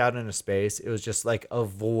sucked out into space, it was just like a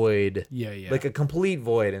void, like a complete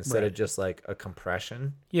void instead of just like a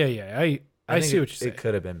compression. I see what you're saying. It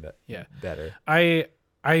could have been better. I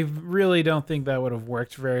really don't think that would have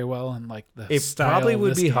worked very well in like the style probably of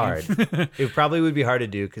would this be game. hard. It probably would be hard to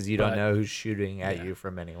do because you don't know who's shooting at you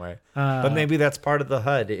from anywhere. But maybe that's part of the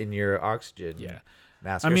HUD in your oxygen.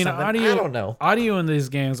 Mask. I mean, audio. I don't know. Audio in these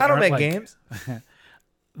games. I don't make like, games.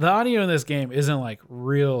 The audio in this game isn't like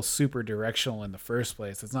real super directional in the first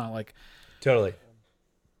place. It's not like totally.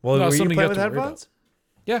 Well, were you playing with headphones?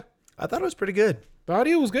 Yeah, I thought it was pretty good. The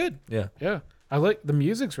audio was good. Yeah. Yeah. I like the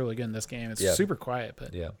music's really good in this game. It's Yeah. super quiet,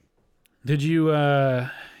 but Yeah. did you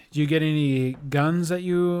get any guns that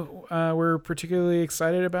you were particularly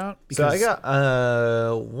excited about? So I got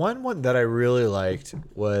one that I really liked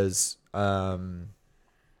was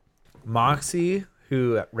Moxie,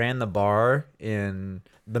 who ran the bar in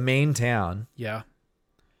the main town. Yeah.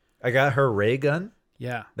 I got her ray gun.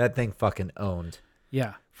 Yeah. That thing fucking owned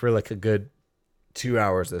Yeah. for like a good 2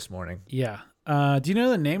 hours this morning. Yeah. Do you know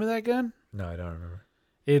the name of that gun? No, I don't remember.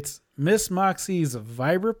 It's Miss Moxie's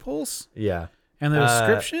Vibrapulse. Yeah. And the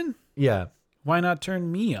description? Yeah. Why not turn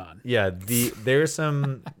me on? Yeah. There's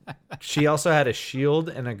some. She also had a shield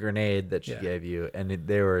and a grenade that she Yeah. gave you, and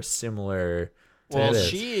they were similar. To Well, this.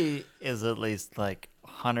 she is at least like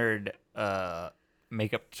 100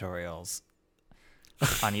 makeup tutorials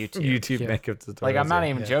on YouTube. YouTube Yeah. makeup tutorials. Like, I'm not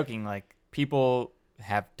even Yeah. joking. Like, people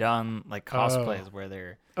have done like cosplays where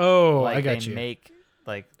they're Oh, like I got they you. make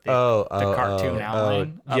like the cartoon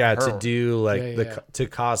outline. of yeah, her. to do like Yeah, yeah. to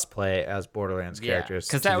cosplay as Borderlands characters.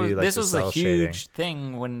 because to that was do, like, this the was a cell huge shading.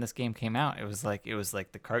 thing when this game came out. It was like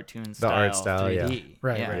the cartoon style, art style, 3D.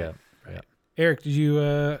 Right, yeah. right. Yeah. Eric, did you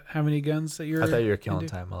have any guns that you're I thought you were killing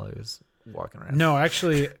into? time while he was walking around. No,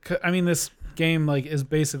 actually, I mean, this game like is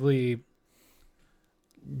basically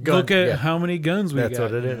Gun- look at yeah. how many guns we That's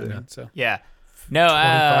got. what it you is, know what I yeah. mean? So Yeah. No,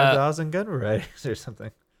 25,000 gun varieties or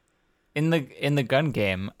something. in the gun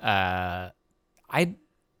game, I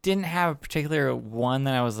didn't have a particular one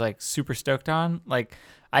that I was like super stoked on. Like,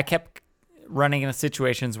 I kept running into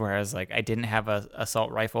situations where I was like, I didn't have a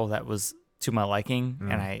assault rifle that was to my liking,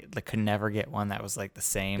 and I like, could never get one that was like the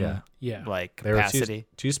same Yeah. yeah, like They were capacity.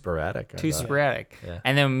 too sporadic. I Too thought. sporadic. Yeah.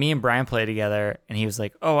 And then me and Brian played together, and he was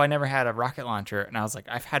like, "Oh, I never had a rocket launcher," and I was like,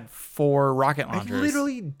 "I've had 4 rocket I launchers."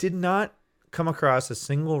 literally did not come across a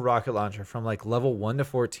single rocket launcher from like level 1 to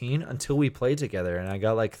 14 until we played together, and I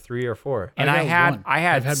got like 3 or 4. And I've got one.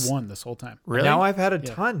 I've had one this whole time. Really? Now I've had a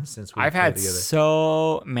Yeah. ton since we I've played had together.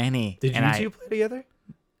 so many. Did and you two play together?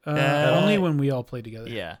 Only when we all played together.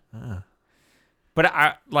 Yeah. Ah. But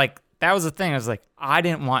I like that was the thing. I was like, I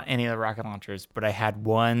didn't want any of the rocket launchers, but I had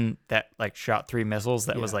one that like shot 3 missiles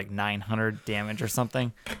that was Yeah. like 900 damage or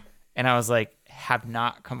something, and I was like, have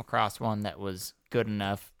not come across one that was good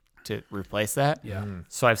enough to replace that. Yeah.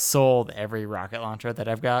 So I've sold every rocket launcher that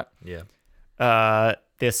I've got. Yeah.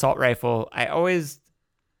 The assault rifle, I always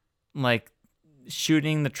like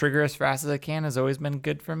shooting the trigger as fast as I can has always been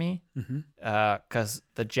good for me. Because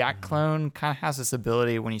the Jack clone kind of has this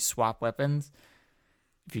ability when you swap weapons.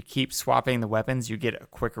 If you keep swapping the weapons, you get a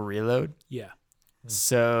quicker reload. Yeah.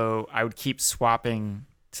 So I would keep swapping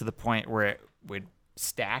to the point where it would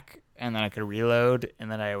stack, and then I could reload, and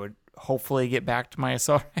then I would hopefully get back to my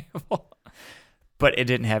assault rifle. But it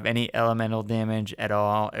didn't have any elemental damage at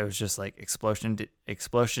all. It was just like explosion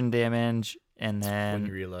damage, and When then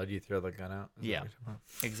you reload, you throw the gun out. Is that Yeah. what you're talking about?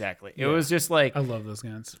 exactly, Yeah. it was just like I love those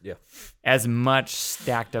guns. as much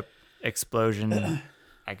stacked up explosion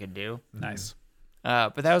I could do. Nice.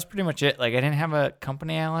 But that was pretty much it. Like, I didn't have a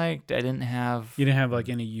company I liked. I didn't have. You didn't have like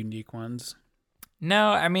any unique ones. No,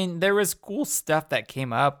 I mean, there was cool stuff that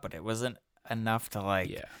came up, but it wasn't enough to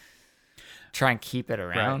like Yeah. try and keep it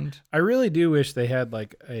around. I really do wish they had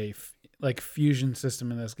like a fusion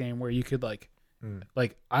system in this game where you could like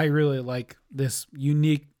I really like this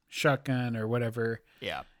unique shotgun or whatever,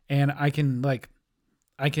 Yeah. and I can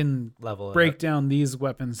Level it break up. down these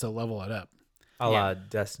weapons to level it up. A la Yeah.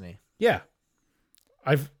 Destiny. Yeah.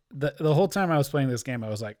 The whole time I was playing this game, I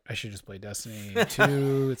was like, I should just play Destiny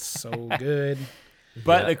 2. It's so good.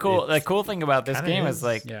 But Yeah, the cool thing about this kinda game is. is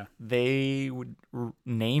like Yeah. they would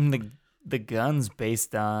name the guns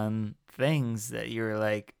based on things that you're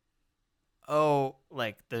like, oh,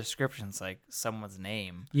 like the description's like someone's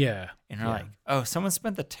name, Yeah. and you're Yeah. like, oh, someone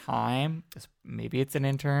spent the time. Maybe it's an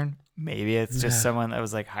intern. Maybe it's just Yeah. someone that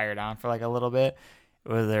was like hired on for like a little bit,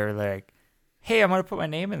 where they're like, hey, I'm gonna put my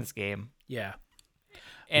name in this game. Yeah.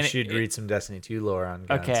 And you should read some Destiny 2 lore on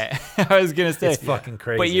guns. Okay, I was gonna say It's fucking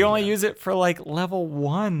crazy. but you only use it for like level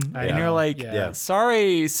 1, I and you're know. like, Yeah.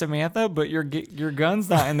 sorry, Samantha, but your gun's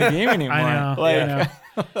not in the game anymore. I know. Like, I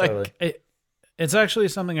know. Totally. It's actually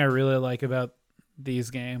something I really like about these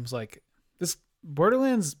games. Like this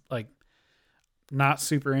Borderlands, like not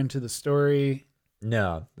super into the story.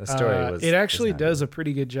 No, the story was. It actually was not does a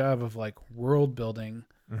pretty good job of like world building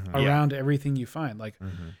Mhm. around everything you find. Like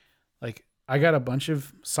I got a bunch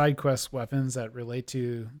of side quest weapons that relate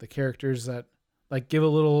to the characters that like give a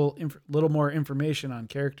little more information on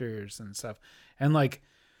characters and stuff. And like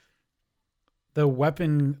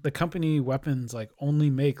the company weapons like only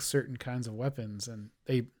make certain kinds of weapons, and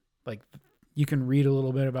they like you can read a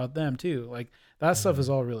little bit about them too. Like that stuff is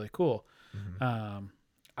all really cool.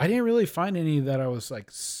 I didn't really find any that I was like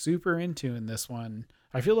super into in this one.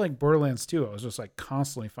 I feel like Borderlands 2, I was just like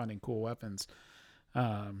constantly finding cool weapons.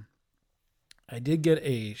 I did get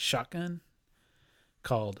a shotgun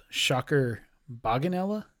called Shocker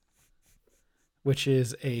Baganella, which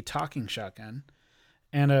is a talking shotgun.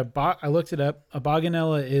 And I looked it up. A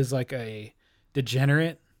Baganella is like a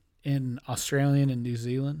degenerate in Australian and New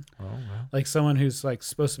Zealand. Oh, wow. Like someone who's like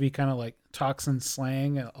supposed to be kind of like talks in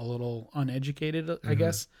slang, a little uneducated, I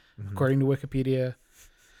guess, according to Wikipedia.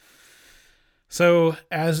 So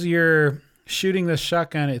as you're shooting this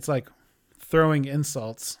shotgun, it's like throwing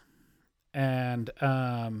insults. And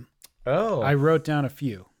I wrote down a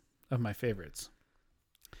few of my favorites.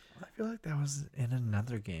 I feel like that was in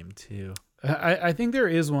another game too. I think there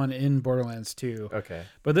is one in Borderlands 2. Okay.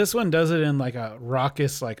 But this one does it in like a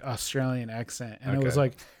raucous, like Australian accent. And it was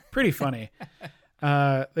like pretty funny.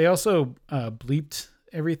 They also bleeped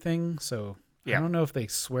everything. So I don't know if they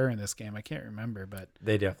swear in this game. I can't remember, but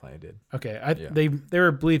They definitely did. okay. They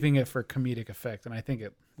were bleeping it for comedic effect. And I think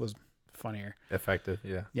it was funnier. Effective,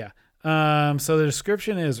 yeah. Yeah. So the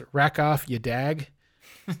description is rack off you dag,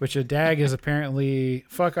 which a dag is apparently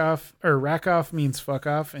fuck off, or rack off means fuck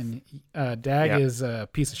off, and dag is a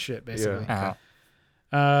piece of shit, basically.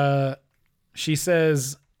 She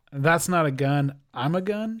says, that's not a gun, I'm a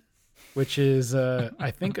gun, which is,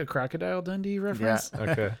 I think, a Crocodile Dundee reference,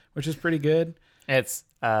 Okay. which is pretty good. It's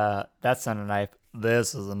that's not a knife.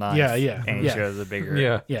 This is a knife. Yeah. And he shows a bigger.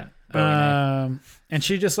 Yeah. Bowie knife. And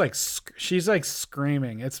she just like she's like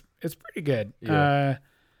screaming. It's pretty good. Yeah.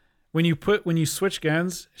 When you switch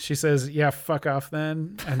guns, she says, "Yeah, fuck off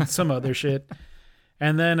then," and some other shit.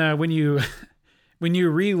 And then when you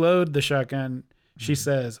reload the shotgun, she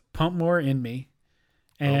says, "Pump more in me,"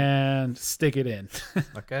 and stick it in.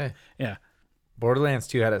 Okay. Yeah. Borderlands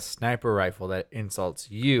 2 had a sniper rifle that insults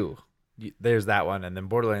you. There's that one. And then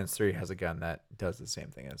Borderlands 3 has a gun that does the same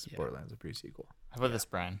thing as Borderlands, the pre-sequel. How about this,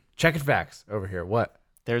 Brian? Check it facts over here. What?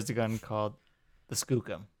 There's a gun called the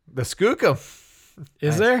Skookum. The Skookum.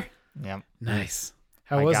 Is there? Yep, Nice.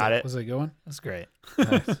 How I was got it? it. Was it going? that's great.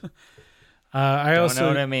 Nice. I Don't also know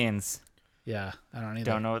what it means. yeah. I don't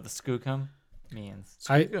either. Don't know what the Skookum means.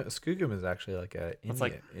 Skookum is actually like a Indian. It's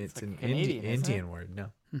like- it's it's an like Canadian, isn't Indian word. No.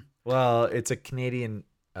 Well, it's a Canadian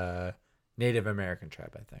Native American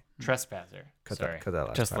tribe, I think. Trespasser. Cut Sorry, that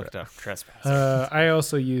last just part looked up trespasser. I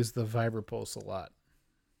also use the Vibra Pulse a lot.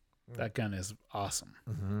 That gun is awesome.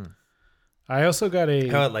 Mm-hmm. I also got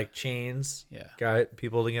How a it like chains yeah. got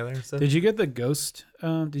people together and stuff? Did you get the ghost?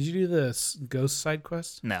 Did you do the ghost side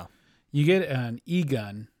quest? No. You get an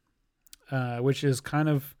e-gun, which is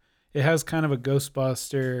it has kind of a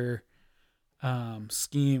Ghostbuster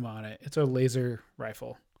scheme on it. It's a laser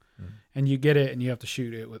rifle, and you get it, and you have to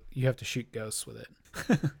shoot ghosts with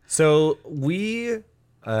it. So we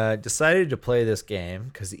decided to play this game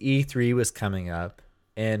because E3 was coming up,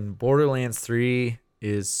 and Borderlands 3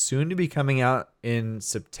 is soon to be coming out in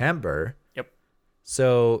September. Yep.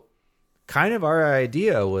 So kind of our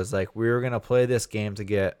idea was like we were going to play this game to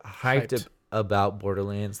get hyped. About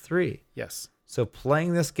Borderlands 3. Yes. So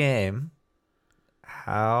playing this game,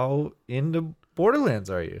 how into Borderlands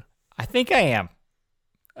are you? I think I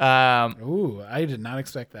am. Ooh, I did not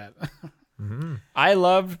expect that. I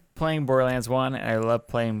loved playing Borderlands 1 and I love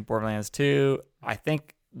playing Borderlands 2. I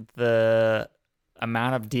think the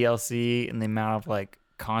amount of DLC and the amount of like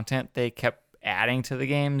content they kept adding to the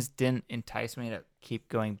games didn't entice me to keep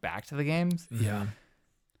going back to the games. Yeah.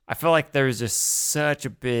 I feel like there was just such a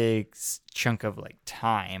big chunk of like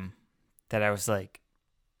time that I was like,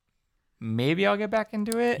 maybe I'll get back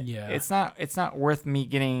into it. Yeah. It's not worth me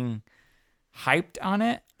getting hyped on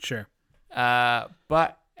it. Sure.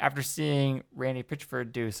 But after seeing Randy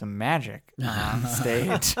Pitchford do some magic on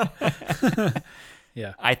stage,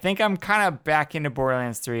 Yeah. I think I'm kind of back into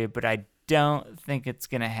Borderlands 3, but I don't think it's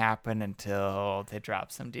going to happen until they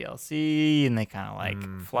drop some DLC and they kind of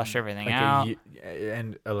like flush everything Like out.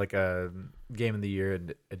 like a Game of the Year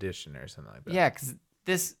edition or something like that. Yeah, because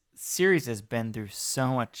this series has been through so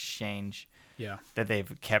much change Yeah. that they've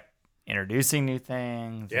kept introducing new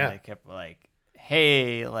things. Yeah. And they kept like,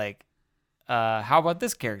 hey, like, how about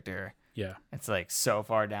this character? Yeah. It's like so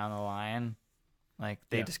far down the line. Like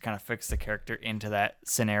they Yeah. just kind of fix the character into that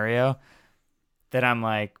scenario that I'm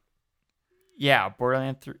like, yeah,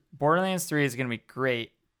 Borderlands 3 is going to be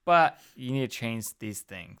great, but you need to change these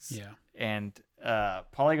things. Yeah. And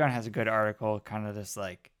Polygon has a good article kind of just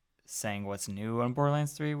like saying what's new on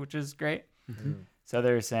Borderlands 3, which is great. So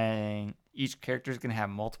they're saying each character is going to have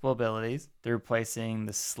multiple abilities. They're replacing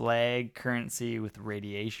the slag currency with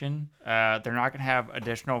radiation. They're not going to have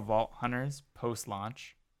additional vault hunters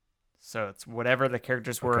post-launch. So it's whatever the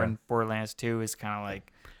characters were in Borderlands 2 is kind of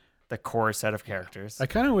like the core set of characters. I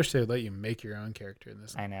kind of wish they would let you make your own character in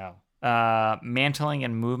this. I know. Mantling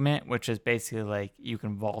and movement, which is basically like you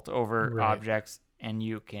can vault over objects and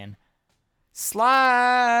you can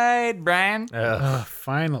slide, Brian.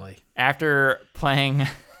 Finally. After playing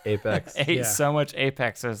Apex. so much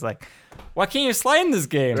Apex, I was like, why can't you slide in this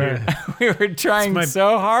game? We were trying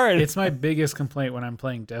so hard. It's my biggest complaint when I'm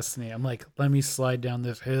playing Destiny. I'm like, let me slide down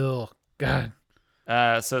this hill. God.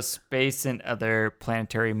 So space and other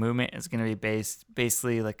planetary movement is going to be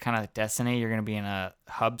basically like kind of like Destiny. You're going to be in a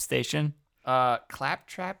hub station.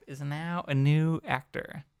 Claptrap is now a new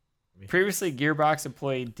actor. Previously, Gearbox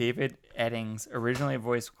employee David Eddings originally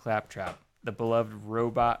voiced Claptrap, the beloved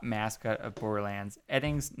robot mascot of Borderlands.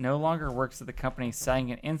 Eddings no longer works at the company,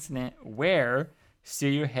 citing an incident where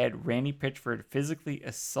studio head Randy Pitchford physically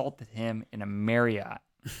assaulted him in a Marriott.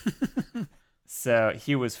 So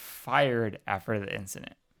he was fired after the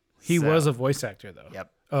incident. He was a voice actor, though.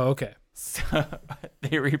 Yep. Oh, okay. So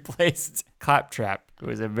they replaced Claptrap, who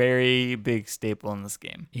was a very big staple in this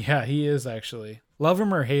game. Yeah, he is actually. Love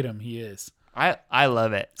him or hate him, he is. I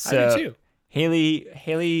love it. So I do too.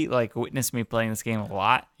 Haley like witnessed me playing this game a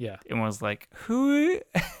lot. Yeah. And was like, who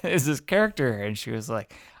is this character? And she was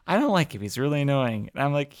like, I don't like him. He's really annoying. And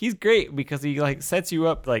I'm like, he's great because he like sets you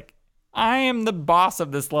up like, I am the boss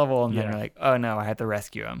of this level. And then you're like, oh no, I had to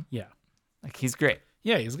rescue him. Yeah. Like he's great.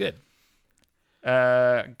 Yeah, he's good.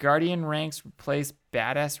 Guardian ranks replaced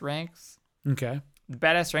badass ranks. Okay. The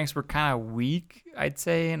badass ranks were kind of weak, I'd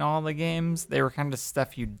say, in all the games. They were kind of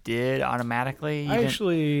stuff you did automatically. I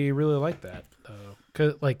actually really like that, though.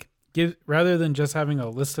 'Cause, like, rather than just having a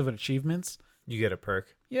list of achievements, You get a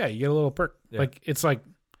perk. yeah, you get a little perk. Yeah. Like, it's like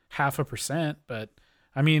 0.5%, but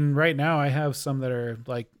I mean, right now I have some that are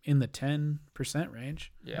like in the 10%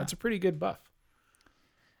 range. Yeah. That's a pretty good buff.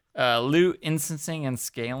 Loot instancing and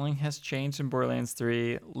scaling has changed in Borderlands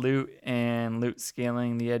 3. Loot and loot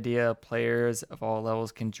scaling, the idea players of all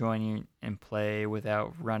levels can join you and play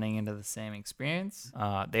without running into the same experience.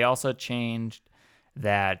 They also changed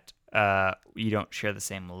that you don't share the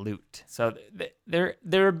same loot. So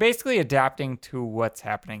they're basically adapting to what's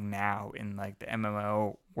happening now in like the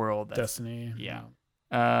MMO world. Destiny.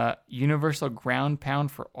 Yeah. Universal ground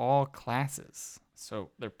pound for all classes.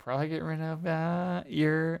 So they're probably getting rid of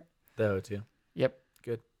your... The O2. Yep.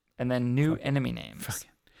 Good. And then new enemy names.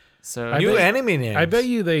 So New enemy names. I bet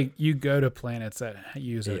you go to planets that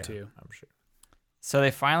use O2. I'm sure. So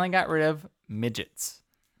they finally got rid of midgets.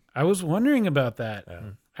 I was wondering about that. Yeah.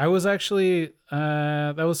 I was actually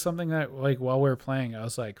that was something that like while we were playing, I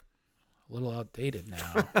was like a little outdated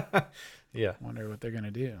now. Yeah. Wonder what they're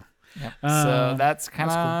gonna do. Yep. So that's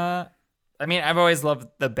kind of... I mean, I've always loved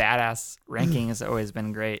the badass ranking. Has always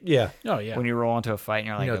been great. Yeah. Oh yeah. When you roll into a fight and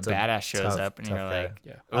you're like, it's a badass shows tough- up and tough you're guy. like,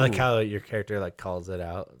 Yeah. I like ooh. how your character like calls it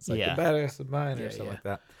out. It's like Yeah. the badass of mine or Yeah, something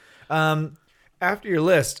yeah. like that. After your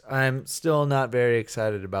list, I'm still not very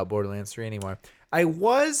excited about Borderlands 3 anymore. I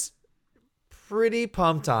was pretty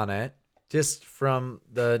pumped on it just from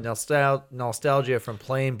the nostalgia from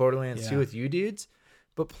playing Borderlands 2 Yeah. with you dudes.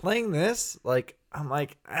 But playing this, like, I'm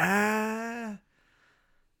like,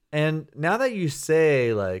 And now that you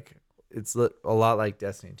say, like, it's a lot like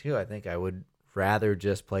Destiny 2, I think I would rather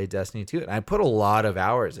just play Destiny 2. And I put a lot of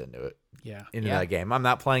hours into it, Yeah. into Yeah. that game. I'm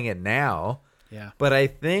not playing it now, Yeah. but I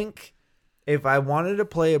think if I wanted to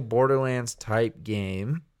play a Borderlands type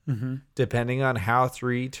game, Mm-hmm. depending on how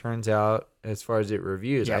 3 turns out as far as it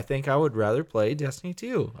reviews, Yeah. I think I would rather play Destiny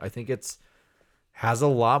 2. I think it's has a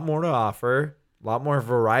lot more to offer, a lot more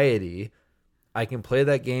variety. I can play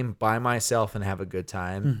that game by myself and have a good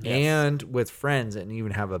time, and with friends and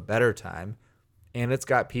even have a better time. And it's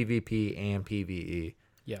got PvP and PvE.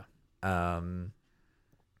 Yeah.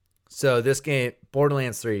 So this game,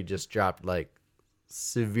 Borderlands 3, just dropped like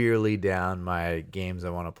severely down my games I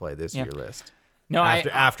want to play this Yeah. year list. No,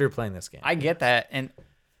 After playing this game. I get that, and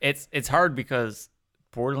it's hard because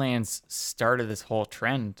Borderlands started this whole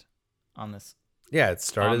trend on this. Yeah, it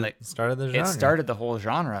started the the genre. It started the whole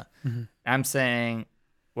genre. Mhm. I'm saying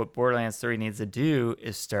what Borderlands 3 needs to do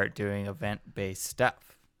is start doing event-based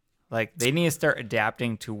stuff. Like they need to start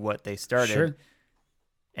adapting to what they started, Sure.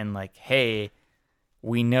 and like, hey,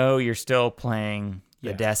 we know you're still playing the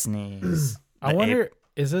Yeah. Destinies. I the wonder,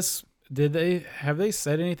 have they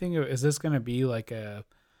said anything? Is this going to be like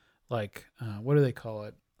what do they call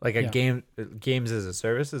it? Like a Yeah. games as a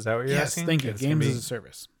service. Is that what you're Yes, asking? thank you. It's gonna Games be- as a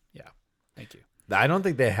service. Yeah, thank you. I don't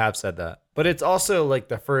think they have said that. But it's also like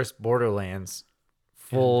the first Borderlands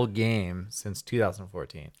full game since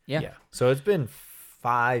 2014. Yeah. So it's been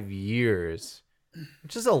 5 years,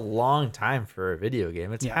 which is a long time for a video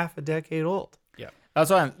game. It's half a decade old. That's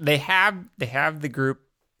why they have the group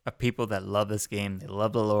of people that love this game. They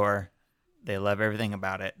love the lore. They love everything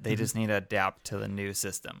about it. They just need to adapt to the new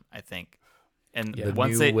system, I think. And The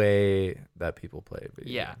once new way that people play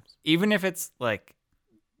video games. even if it's like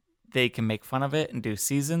they can make fun of it and do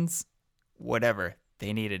seasons, whatever,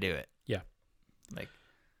 they need to do it. Yeah. Like,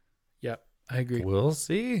 Yep, I agree. We'll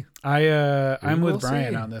see. I'm will with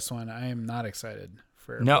Brian see. on this one. I am not excited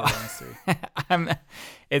for No. Borderlands 3.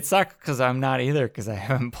 It sucks because I'm not either because I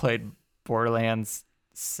haven't played Borderlands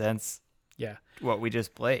since Yeah. what we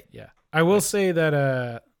just played. Yeah. I will say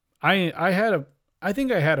that I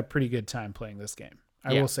think I had a pretty good time playing this game.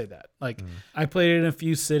 I Yeah. will say that. Like I played it in a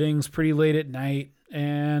few sittings pretty late at night,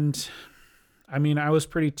 and I mean, I was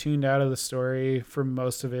pretty tuned out of the story for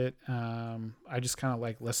most of it. I just kind of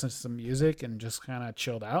like listened to some music and just kind of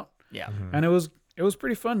chilled out. Yeah. And it was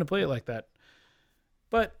pretty fun to play it like that.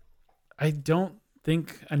 But I don't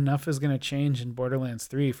think enough is going to change in Borderlands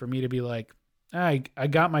 3 for me to be like, I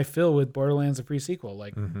got my fill with Borderlands a pre-sequel.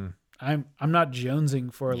 Like I'm not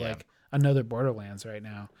jonesing for like another Borderlands right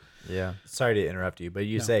now. Yeah. Sorry to interrupt you, but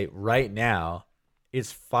you No. say right now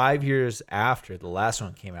it's 5 years after the last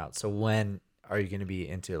one came out. So when are you going to be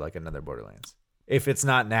into like another Borderlands? If it's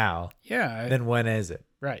not now, Yeah, then when is it?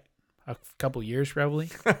 right. A couple years probably.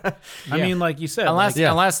 I Yeah. mean, like you said, Unless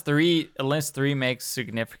like, unless three makes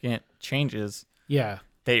significant changes yeah,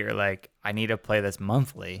 that you're like, I need to play this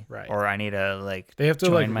monthly, Right. or I need to like they have to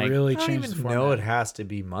join like my really I don't change even the know format. it has to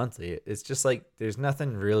be monthly. It's just like there's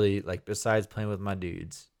nothing really like besides playing with my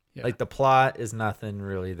dudes. Yeah. Like the plot is nothing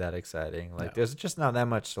really that exciting. Like No. there's just not that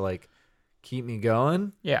much to like keep me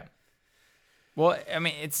going. Yeah. Well, I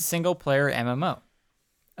mean, it's a single player MMO,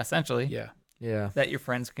 essentially, Yeah. Yeah. that your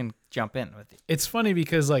friends can jump in with you. It's funny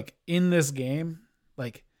because like in this game,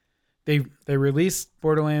 like they released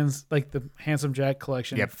Borderlands like the Handsome Jack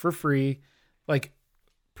collection Yep. for free, like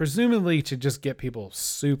presumably to just get people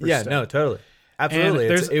super Yeah, stoked. no, totally. Absolutely.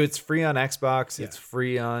 there's- It's free on Xbox. Yeah. It's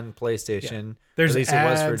free on PlayStation. There's At least it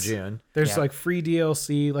was for ads. June. There's Yeah. like free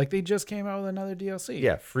DLC. Like they just came out with another DLC.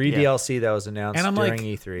 Yeah, free Yeah. DLC that was announced And I'm during like,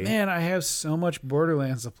 E3. man, I have so much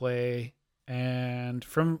Borderlands to play, and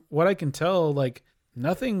from what I can tell, like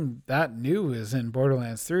nothing that new is in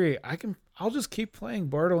Borderlands 3. I'll just keep playing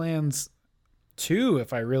Borderlands 2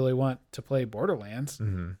 if I really want to play Borderlands.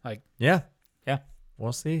 Mhm. Like Yeah. Yeah.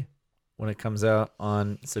 We'll see when it comes out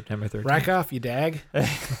on September 13th. rack off, you dag.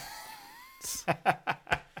 That's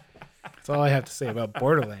all I have to say about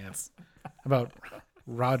Borderlands. About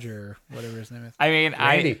Roger, whatever his name is, I mean,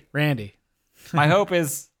 Randy. my hope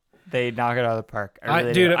is they knock it out of the park. I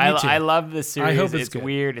really dude, do. me too. I love this series. I hope it's it's good.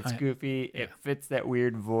 weird. It's I- goofy. yeah. It fits that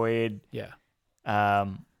weird void. Yeah, I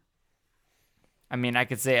mean, I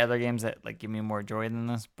could say other games that like give me more joy than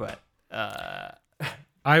this, but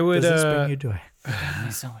I would. Does this bring you joy? give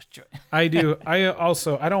me so much joy. I do. I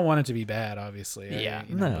don't want it to be bad, obviously. Yeah.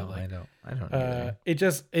 No, but, like, I don't. I don't.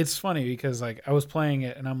 either. it's funny because like I was playing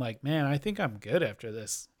it and I'm like, man, I think I'm good after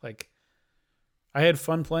this. Like I had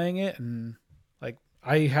fun playing it, and like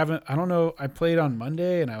I don't know, I played on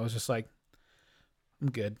Monday and I was just like,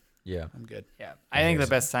 I'm good. Yeah. I'm good. Yeah, I think the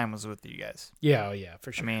best time was with you guys. Yeah, oh yeah,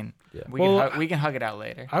 for I sure. mean, Yeah. we can hug it out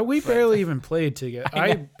later. We barely even played together.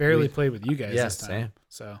 I barely We- played with you guys Yeah, this time. same.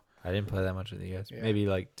 So I didn't play that much with you guys. Yeah. Maybe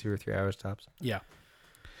like 2 or 3 hours tops. yeah.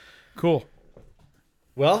 Cool.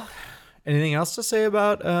 Well, anything else to say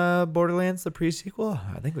about Borderlands the pre-sequel?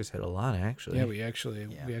 I think we said a lot actually. Yeah, we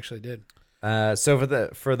actually did. So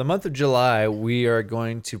for the month of July, we are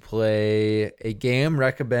going to play a game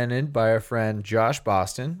recommended by our friend Josh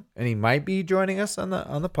Boston, and he might be joining us on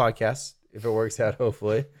the podcast if it works out.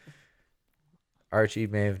 Hopefully, Archie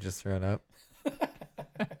may have just thrown up.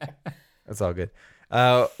 That's all good.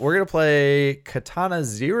 We're gonna play Katana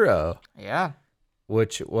Zero, Yeah.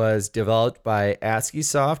 which was developed by ASCII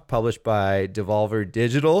Soft, published by Devolver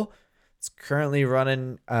Digital. It's currently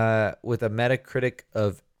running with a Metacritic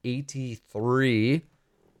of 83.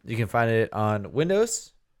 You can find it on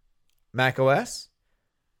Windows, Mac OS,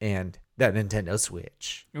 and that Nintendo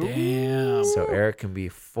Switch. Damn. So Eric can be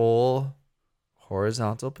full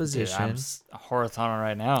horizontal Dude, position. I'm horizontal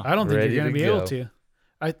right now. I don't think Ready you're going to to be able go. to.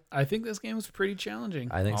 I think this game is pretty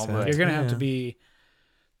challenging. I think Oh, so. boy. You're going to have Yeah. to be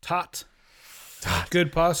taut.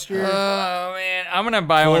 Good posture. Oh man, I'm gonna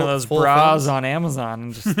buy one of Full- those full bras thumbs? on Amazon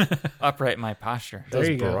and just upright my posture. There Those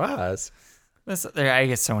you go. bras. I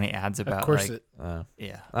get so many ads about Of course, like, Uh,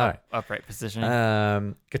 yeah, All right. upright positioning.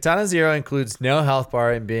 Katana Zero includes no health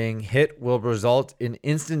bar, and being hit will result in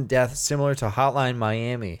instant death, similar to Hotline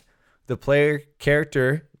Miami. The player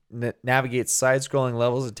character navigates side-scrolling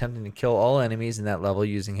levels, attempting to kill all enemies in that level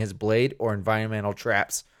using his blade or environmental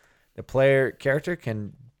traps. The player character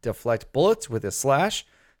can deflect bullets with a slash,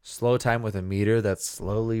 slow time with a meter that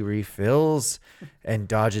slowly refills, and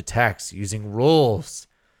dodge attacks using rolls.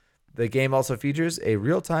 The game also features a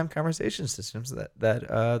real-time conversation system that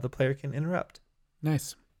the player can interrupt.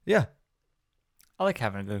 nice. Yeah. I like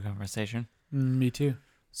having a good conversation. Me too.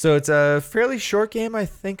 So it's a fairly short game. I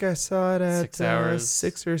think I saw it at 6 hours.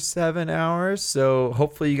 6 or 7 hours. So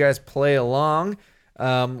hopefully you guys play along.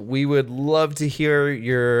 We would love to hear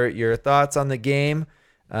your thoughts on the game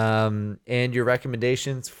and your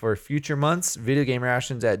recommendations for future months.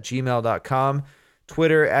 videogamerations@gmail.com,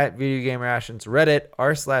 Twitter @videogamerations, Reddit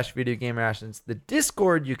r/videogamerations, the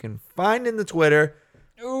Discord you can find in the Twitter.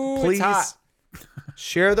 Ooh, Please it's hot.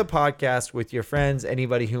 share the podcast with your friends,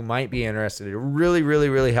 anybody who might be interested. It really, really,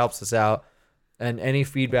 really helps us out. And any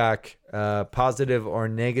feedback, positive or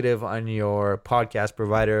negative, on your podcast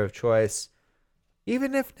provider of choice,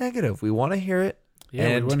 even if negative, we want to hear it. Yeah,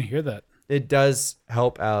 And we want to hear that. it does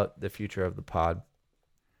help out the future of the pod.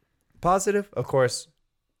 Positive, of course,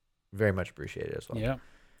 very much appreciated as well. Yeah.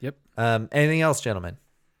 Yep. Anything else, gentlemen?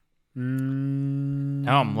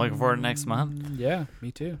 No, I'm looking forward to next month. Yeah, me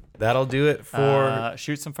too. That'll do it for.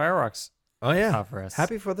 Shoot some fireworks Oh yeah, out for us.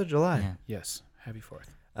 happy 4th of July. Yeah. Yes. Happy 4th.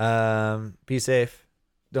 Be safe.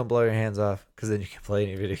 Don't blow your hands off, because then you can play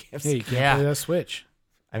any video games. Yeah, you can't Yeah. play that Switch.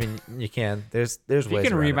 I mean, you can. There's If you ways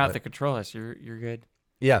can around it, remount but- the controllers, you're good.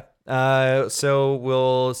 Yeah. So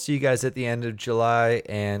we'll see you guys at the end of July,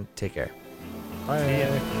 and take care.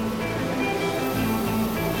 Bye.